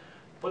 right?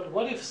 But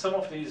what if some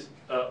of these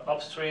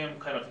upstream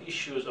kind of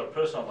issues are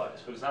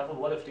personalized? For example,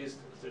 what if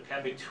there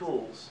can be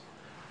tools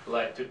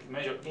like to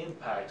measure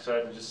impacts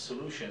rather than just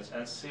solutions,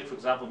 and see, for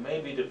example,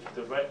 maybe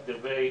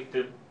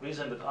the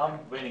reason that I'm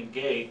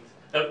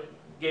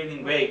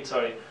gaining weight,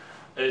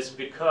 is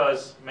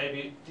because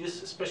maybe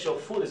this special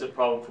food is a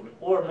problem for me,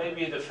 or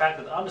maybe the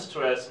fact that I'm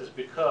stressed is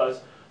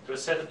because there are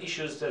certain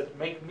issues that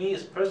make me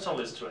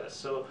personally stressed.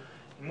 So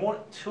more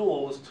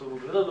tools to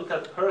really look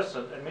at the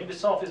person, and maybe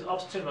some of these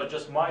upstream are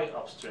just my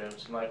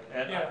upstreams,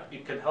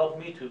 it can help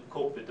me to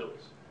cope with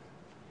those.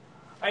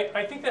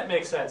 I think that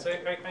makes sense.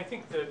 I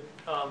think that,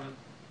 I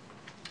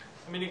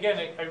mean, again,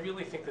 I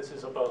really think this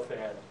is a both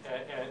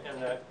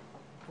and that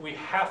we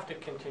have to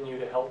continue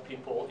to help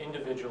people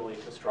individually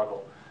to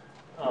struggle.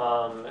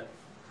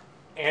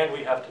 And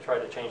we have to try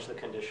to change the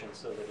conditions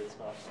so that it's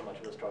not so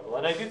much of a struggle.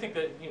 And I do think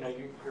that,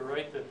 you're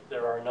right that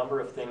there are a number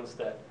of things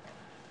that,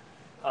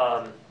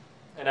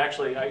 and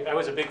actually, I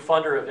was a big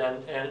funder of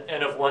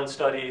N of 1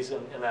 studies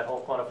and that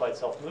whole quantified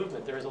self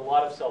movement. There is a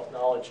lot of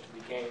self-knowledge to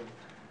be gained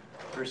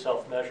through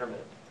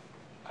self-measurement.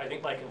 I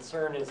think my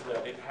concern is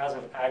that it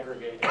hasn't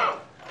aggregated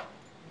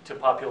to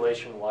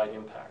population-wide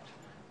impact.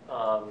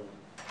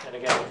 And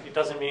again, it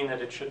doesn't mean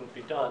that it shouldn't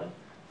be done.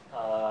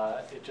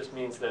 It just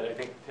means that I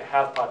think to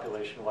have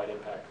population-wide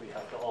impact, we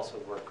have to also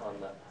work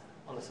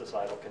on the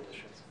societal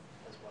conditions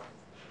as well.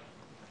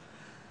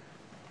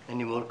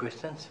 Any more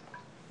questions?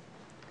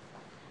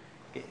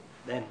 Okay,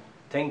 then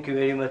thank you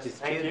very much, Steve.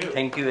 Thank you.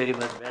 Thank you very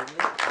much, Bradley.